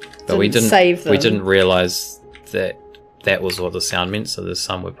 But we didn't save them. We didn't realize that was what the sound meant. So there's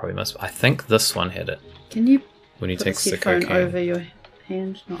some we probably missed. I think this one had it. Can you? When you put take this the headphone cocaine. over your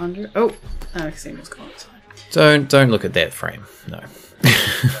hand, not under it. Oh, Xen was gone. It's fine. Don't look at that frame. No.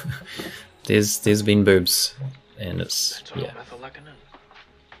 there's been boobs, and it's yeah.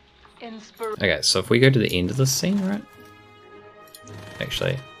 Okay, so if we go to the end of the scene, right?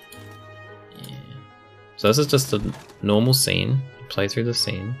 Actually, yeah. So this is just a normal scene. You play through the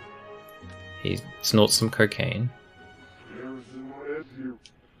scene. He snorts some cocaine.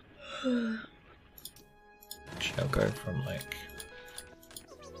 Shall go from like.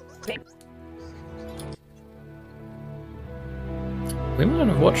 We might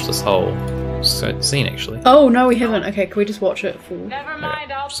have watched this whole scene actually. Oh no, we haven't. Okay, can we just watch it full? Never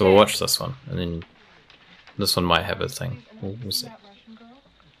mind, I'll So we'll watch this one, and then this one might have a thing. We'll see.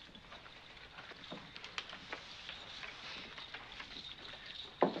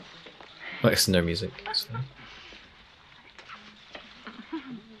 Like, it's no music. So.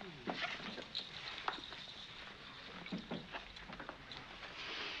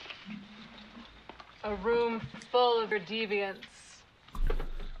 A room full of your deviance.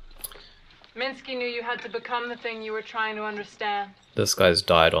 Minsky knew you had to become the thing you were trying to understand. This guy's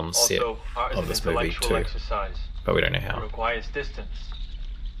died on the set Also, art is of an this movie intellectual too, exercise. but we don't know It how. requires distance.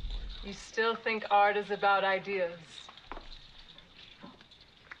 You still think art is about ideas.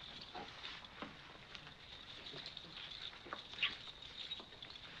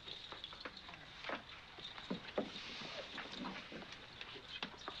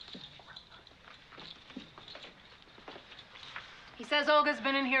 He says Olga's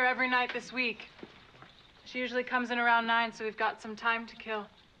been in here every night this week. She usually comes in around 9, so we've got some time to kill.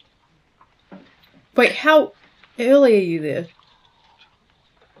 Wait, how early are you there?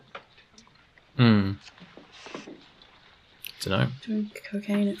 Dunno. Doing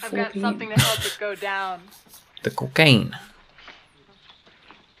cocaine at 4 I've got p.m. something to help it go down. The cocaine.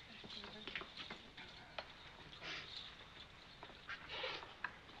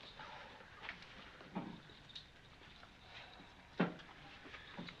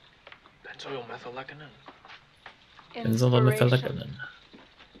 Benzylmethylekinin.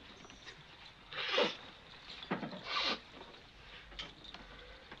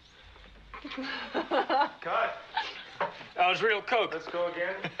 Cut. That was real coke. Let's go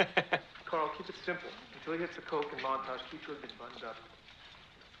again. Carl, keep it simple. Until he hits the coke and montage, keep your good buttoned up.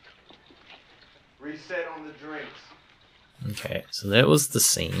 Reset on the drinks. Okay, so that was the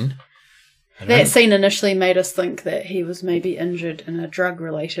scene. That scene initially made us think that he was maybe injured in a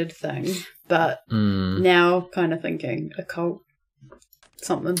drug-related thing, but now kind of thinking occult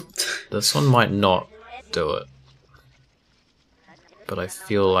something. This one might not do it, but I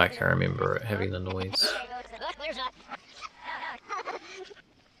feel like I remember it having the noise.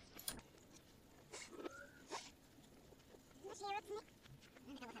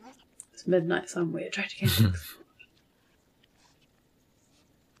 It's midnight somewhere. Try to get it.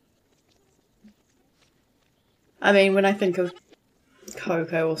 I mean, when I think of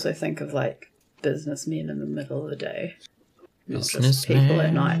coke, I also think of like businessmen in the middle of the day, not just people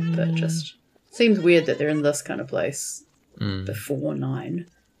at night. But just seems weird that they're in this kind of place before 9.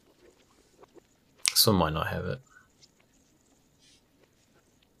 Some might not have it.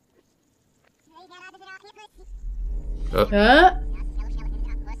 Oh.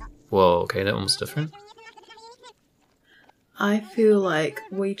 Whoa, okay, that one was different. I feel like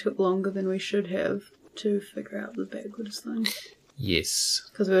we took longer than we should have to figure out the backwards thing. Yes.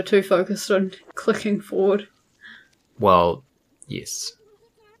 Because we were too focused on clicking forward. Well, yes.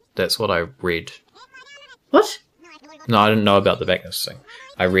 That's what I read. What? No, I didn't know about the backwards thing.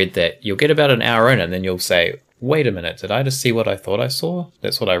 I read that you'll get about an hour in and then you'll say, wait a minute, did I just see what I thought I saw?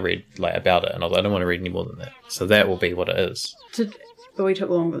 That's what I read like about it, and I don't want to read any more than that. So that will be what it is. But we took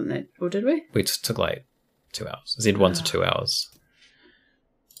longer than that, or did we? We just took like 2 hours. It said 1 to 2 hours.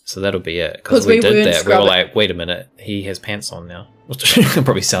 So that'll be it. Because we did that. We were like, wait a minute, he has pants on now. Which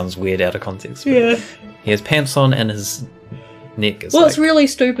probably sounds weird out of context. But yeah. He has pants on and his neck is It's really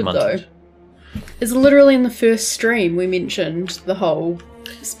stupid though. It's literally in the first stream we mentioned the whole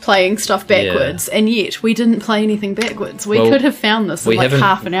playing stuff backwards, and yet we didn't play anything backwards. We could have found this in like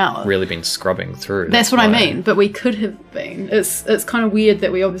half an hour. Really been scrubbing through. That's what I mean, but we could have been. It's kind of weird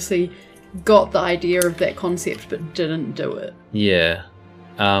that we obviously got the idea of that concept but didn't do it. Yeah.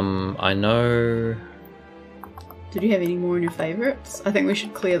 I know... Did you have any more in your favourites? I think we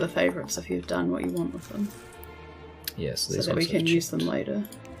should clear the favourites if you've done what you want with them. Yes, so that we can use them later.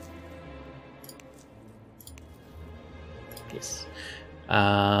 Yes.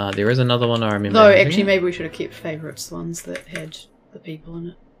 There is another one I remember. Though, actually, maybe we should have kept favourites, the ones that had the people in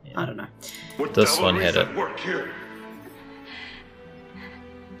it. Yeah. I don't know. This one had it.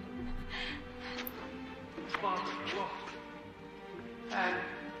 And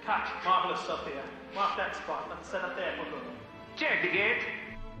cut. Marvellous stuff here. Mark that spot. Let's set up there for good. Check the gate.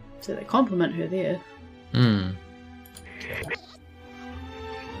 So they compliment her there. Hmm.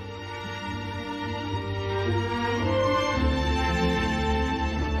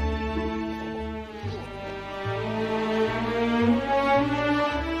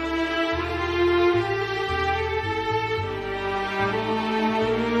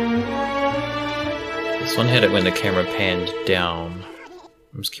 This one had it when the camera panned down.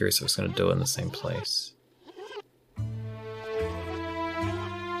 I'm just curious if it's going to do it in the same place. I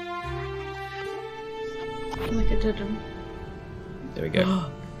feel like it didn't. There we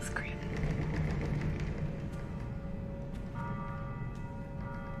go. That's great.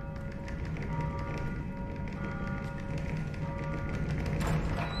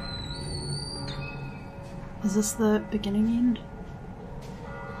 Is this the beginning end?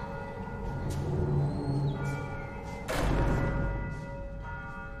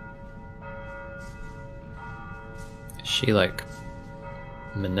 Is she like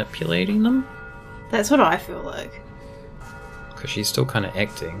manipulating them? That's what I feel like. Because she's still kind of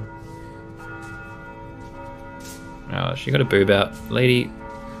acting. Oh, she got a boob out. Lady.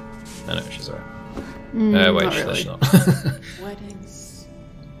 Oh no, she's alright. Wait, not she's really. not. Weddings,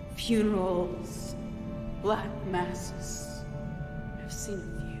 funerals, black masses. I've seen a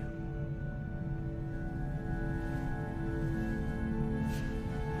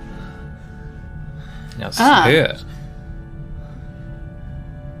few. Now it's her.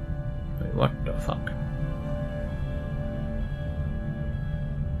 Wait, what the fuck?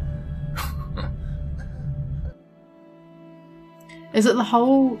 Is it the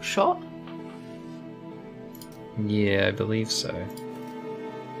whole shot? Yeah, I believe so.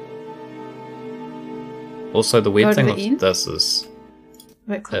 Also, the weird thing with this is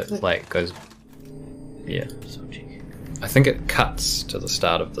it like goes. Yeah. I think it cuts to the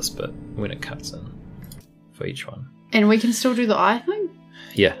start of this bit when it cuts in for each one. And we can still do the eye thing?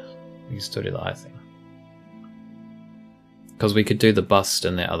 Yeah. We can still do the eye thing. Because we could do the bust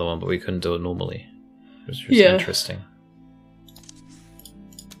in that other one, but we couldn't do it normally. Which was interesting.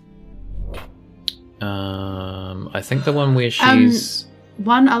 I think the one where she's...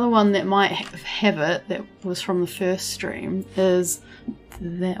 one other one that might have it, that was from the first stream, is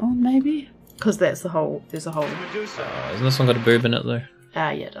that one maybe? Because that's the whole, there's a whole... Isn't this one got a boob in it though?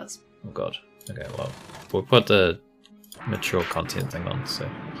 Yeah, it does. Oh god. Okay, well, we'll put the mature content thing on, so...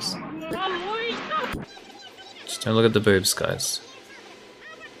 Just don't look at the boobs, guys.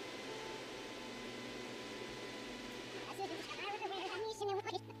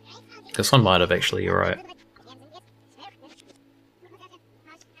 This one might have actually, you're right.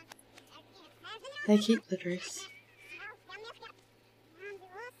 They keep the dress.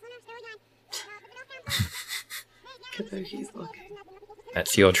 Kabuki's looking.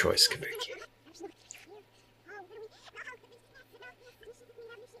 That's your choice, Kabuki.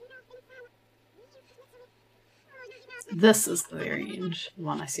 This is the very end. The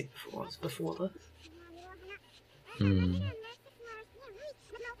one I said before was before this.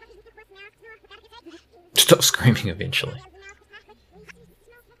 Stop screaming eventually.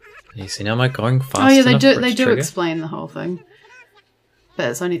 You see, now am I going fast? Oh yeah, enough they do trigger? explain the whole thing. But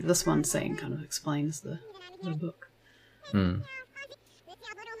it's only this one scene kind of explains the book. Huh.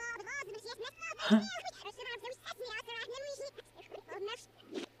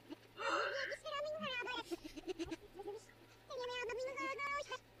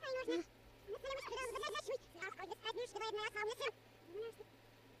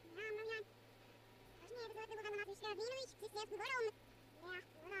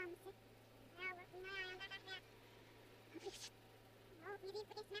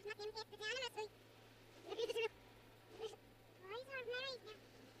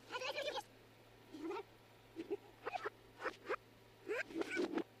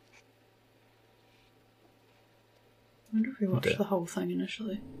 I wonder if we watched the whole thing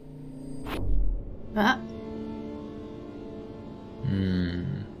initially. That?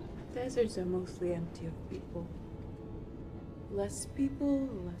 Deserts are mostly empty of people. Less people,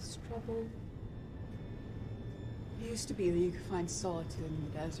 less trouble. It used to be that you could find solitude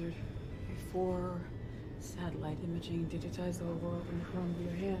in the desert before satellite imaging digitized the whole world in the palm of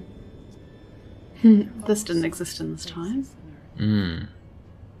your hand. This didn't exist in this time.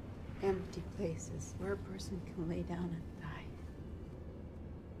 Empty places where a person can lay down and die.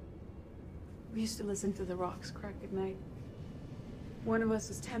 We used to listen to the rocks crack at night. One of us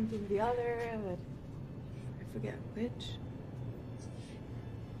was tempting the other, but I forget which.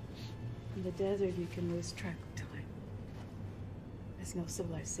 In the desert, you can lose track of time. There's no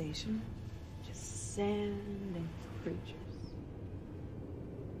civilization, just sand and creatures.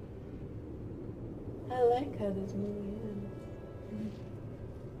 I like how this movie ends.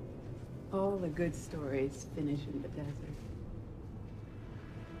 All the good stories finish in the desert.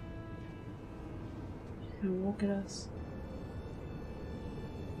 She's gonna walk at us.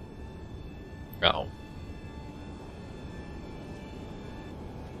 Oh.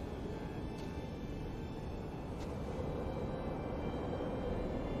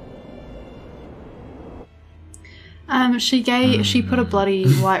 She put a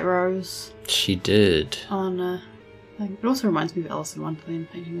bloody white rose. She did. On a thing. It also reminds me of Alice in Wonderland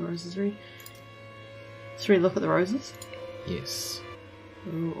painting the roses. Should we look at the roses? Yes.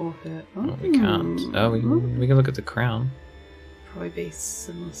 Ooh, or her. Oh, we can't. Oh, we can look at the crown. Probably be a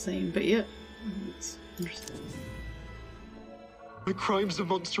similar scene, but yeah. It's interesting. My crimes are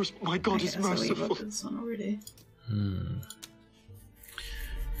monstrous, but my God is merciful. We looked at this one already.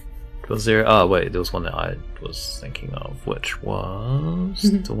 Was there... Oh, wait, there was one that I was thinking of, which was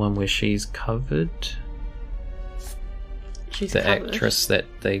the one where she's covered. She's the covered. Actress that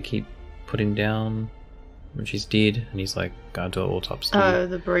they keep putting down when she's dead, and he's like, go to an autopsy. Oh,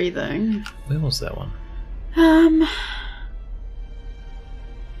 the breathing. Where was that one?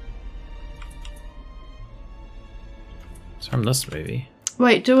 It's from this movie.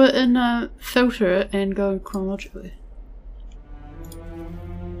 Wait, do it in filter it and go chronologically.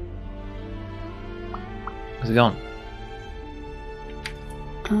 Where's it gone?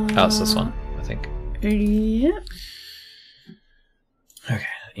 Oh, it's this one, I think. Yep. Okay,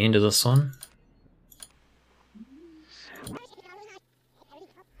 end of this one.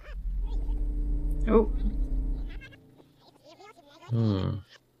 Oh.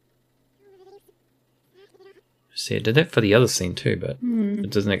 See, it did that for the other scene too, but it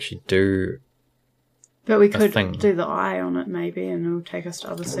doesn't actually do. But we could do the eye on it maybe, and it'll take us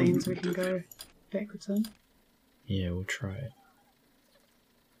to other scenes we can go backwards in. Yeah, we'll try it.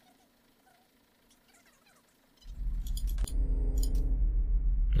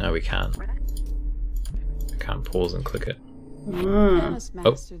 No, No, we can't. I can't pause and click it. Man has Oh.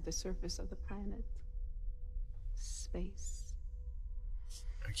 mastered the surface of the planet. Space.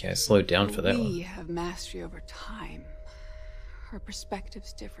 Okay, I slowed down for that We one. have mastery over time. Our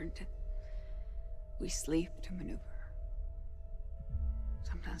perspective's different. We sleep to maneuver.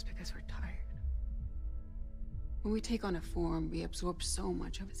 Sometimes because we're tired. When we take on a form, we absorb so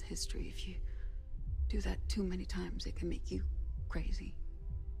much of its history. If you do that too many times, it can make you crazy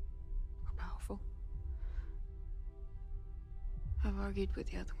or powerful. I've argued with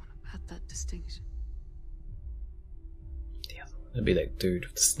the other one about that distinction. It'd be that dude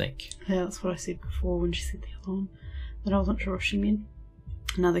with the snake. Yeah, that's what I said before when she said the other one. But I wasn't sure if she meant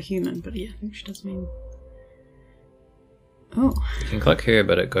another human, but yeah, I think she does mean... Oh. You can click here,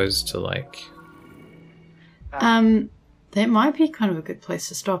 but it goes to like... That might be kind of a good place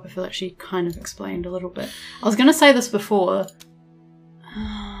to stop. I feel like she kind of explained a little bit. I was going to say this before.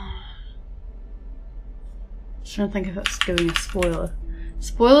 Just trying to think if it's giving a spoiler.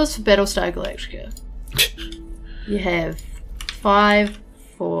 Spoilers for Battlestar Galactica. You have 5,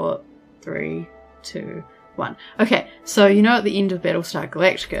 4, 3, 2, 1. Okay, so you know at the end of Battlestar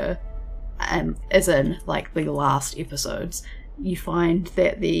Galactica, as in like the last episodes, you find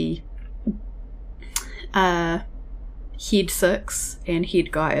that the Head 6 and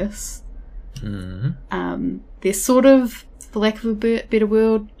Head Gaius, they're sort of, for lack of a better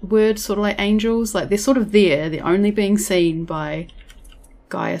word, sort of like angels. Like they're sort of there. They're only being seen by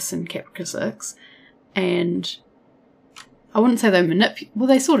Gaius and Caprica 6, and I wouldn't say they manipulate. Well,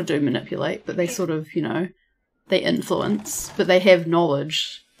 they sort of do manipulate, but they sort of, you know, they influence, but they have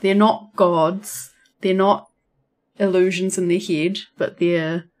knowledge. They're not gods. They're not illusions in their head, but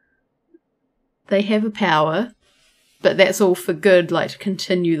they have a power, but that's all for good, like to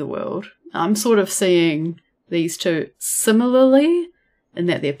continue the world. I'm sort of seeing these two similarly in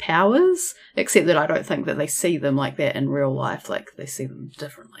that they're powers, except that I don't think that they see them like that in real life. Like they see them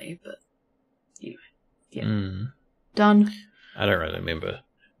differently, but anyway, yeah. Done. I don't really remember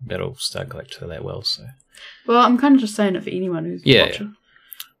Battlestar Galactica that well, so... Well, I'm kind of just saying it for anyone who's watching.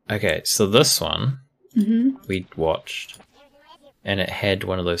 Yeah. Okay, so this one Mm-hmm. we watched, and it had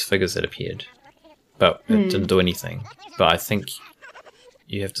one of those figures that appeared, but it didn't do anything. But I think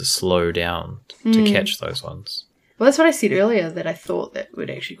you have to slow down to catch those ones. Well, that's what I said earlier, that I thought that would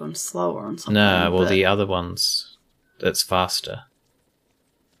actually gone slower on something. No, well, but... the other ones, it's faster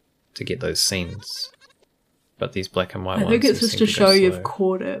to get those scenes. But these black and white ones... I think it's seem just to go show slow. you've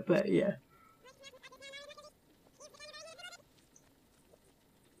caught it, but yeah.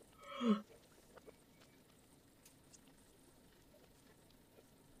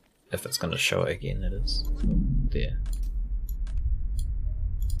 If it's going to show it again, it is. There.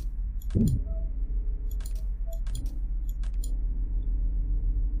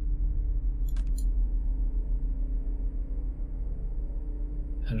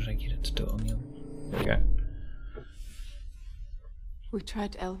 How did I get it to do it on the other? There we go. We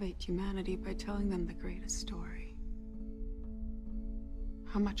tried to elevate humanity by telling them the greatest story.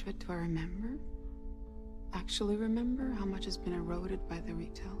 How much of it do I remember? Actually remember? How much has been eroded by the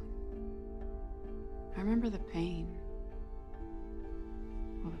retelling? I remember the pain.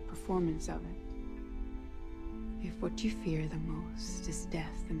 Or the performance of it. If what you fear the most is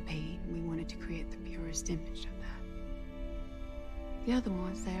death and pain, we wanted to create the purest image of that. The other one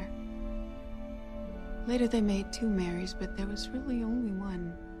was there. Later they made 2 Marys, but there was really only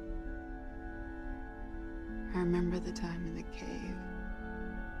one. I remember the time in the cave.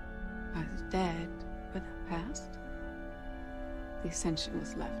 I was dead, but that passed. The ascension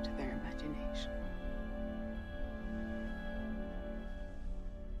was left to their imagination.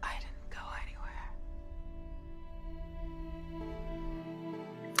 I didn't go anywhere.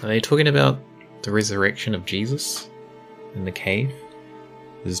 Are they talking about the resurrection of Jesus in the cave?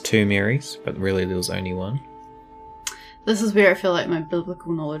 There's 2 Marys, but really there was only one. This is where I feel like my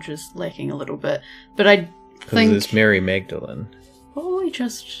biblical knowledge is lacking a little bit. But I think... there's Mary Magdalene. Oh,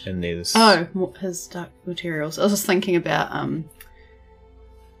 just... And there's... Oh, his Dark Materials. I was just thinking about,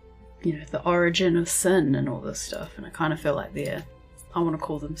 you know, the origin of sin and all this stuff. And I kind of feel like they're... I want to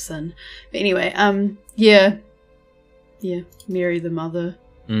call them sin. But anyway, yeah. Yeah, Mary the mother.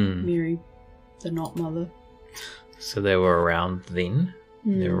 Mary the not mother. So they were around then.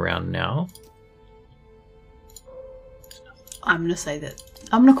 They're around now. I'm going to say that.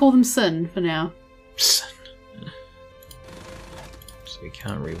 I'm going to call them sin for now. Sin. So we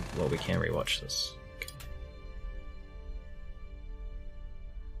can't we can rewatch this. Okay.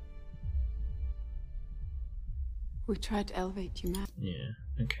 We tried to elevate humanity. Yeah,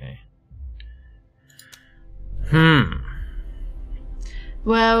 okay.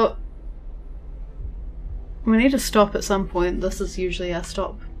 Well, we need to stop at some point. This is usually our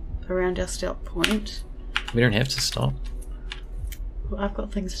stop, around our stop point. We don't have to stop. Well, I've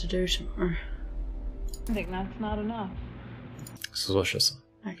got things to do tomorrow. I think that's not enough. Suspicious.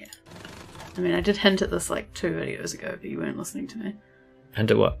 Okay. I mean, I did hint at this like 2 videos ago, but you weren't listening to me.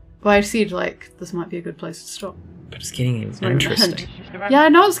 Hint at what? Well, I said like this might be a good place to stop. But it's getting It's not even a hint. interesting. Yeah, I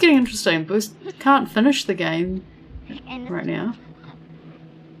know it's getting interesting, but we can't finish the game right now.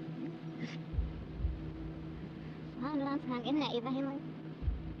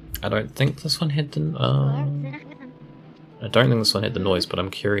 I don't think this one had the. I don't think this one had the noise, but I'm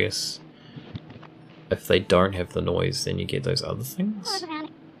curious. If they don't have the noise, then you get those other things.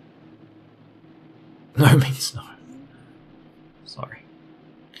 No means no. Sorry.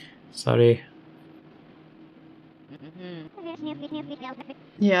 Sorry.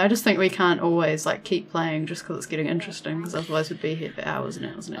 Yeah, I just think we can't always like keep playing just because it's getting interesting, because otherwise we'd be here for hours and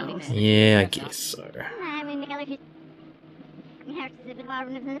hours and hours. Yeah, I guess so.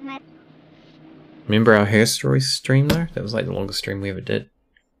 Remember our hair story stream though? That was like the longest stream we ever did.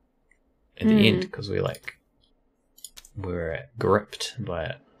 At the end, because we were gripped by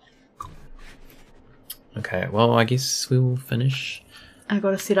it. Okay, well I guess we will finish. I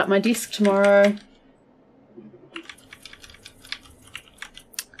gotta set up my desk tomorrow.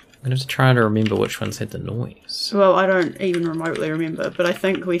 I'm gonna have to try to remember which ones had the noise. Well, I don't even remotely remember, but I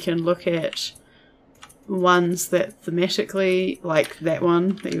think we can look at ones that thematically, like that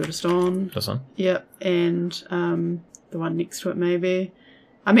one that you were just on. This one? Yep, and the one next to it maybe.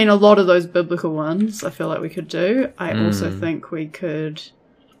 I mean, a lot of those biblical ones I feel like we could do. I also think we could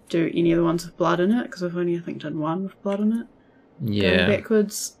do any of the ones with blood in it, because we've only, I think, done one with blood in it. Yeah. Going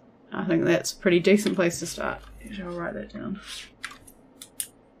backwards. I think that's a pretty decent place to start. Actually, I'll write that down.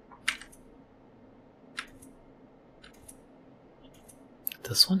 Does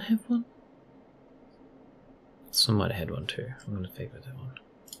this one have one? This one might have had one too. I'm gonna favour that one.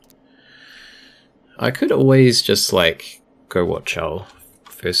 I could always just like go watch our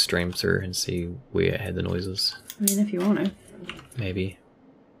first stream through and see where it had the noises. I mean, if you want to. Maybe.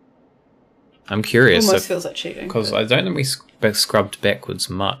 I'm curious. Almost feels like cheating. Because I don't think we scrubbed backwards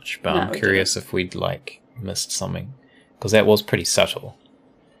much, but No, I'm we curious if we'd like missed something. Because that was pretty subtle.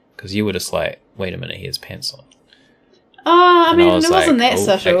 Because you were just like, wait a minute, he has pants on. I mean, it was wasn't like, that oh,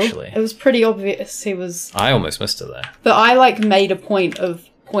 subtle. actually. It was pretty obvious he was... I almost missed it there. But I, like, made a point of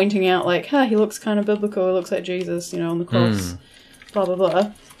pointing out, like, huh, he looks kind of biblical, he looks like Jesus, you know, on the cross, blah, blah,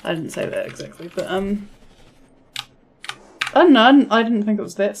 blah. I didn't say that exactly, but, I don't know, I didn't think it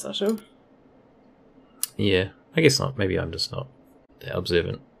was that subtle. Yeah, I guess not. Maybe I'm just not that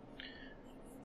observant.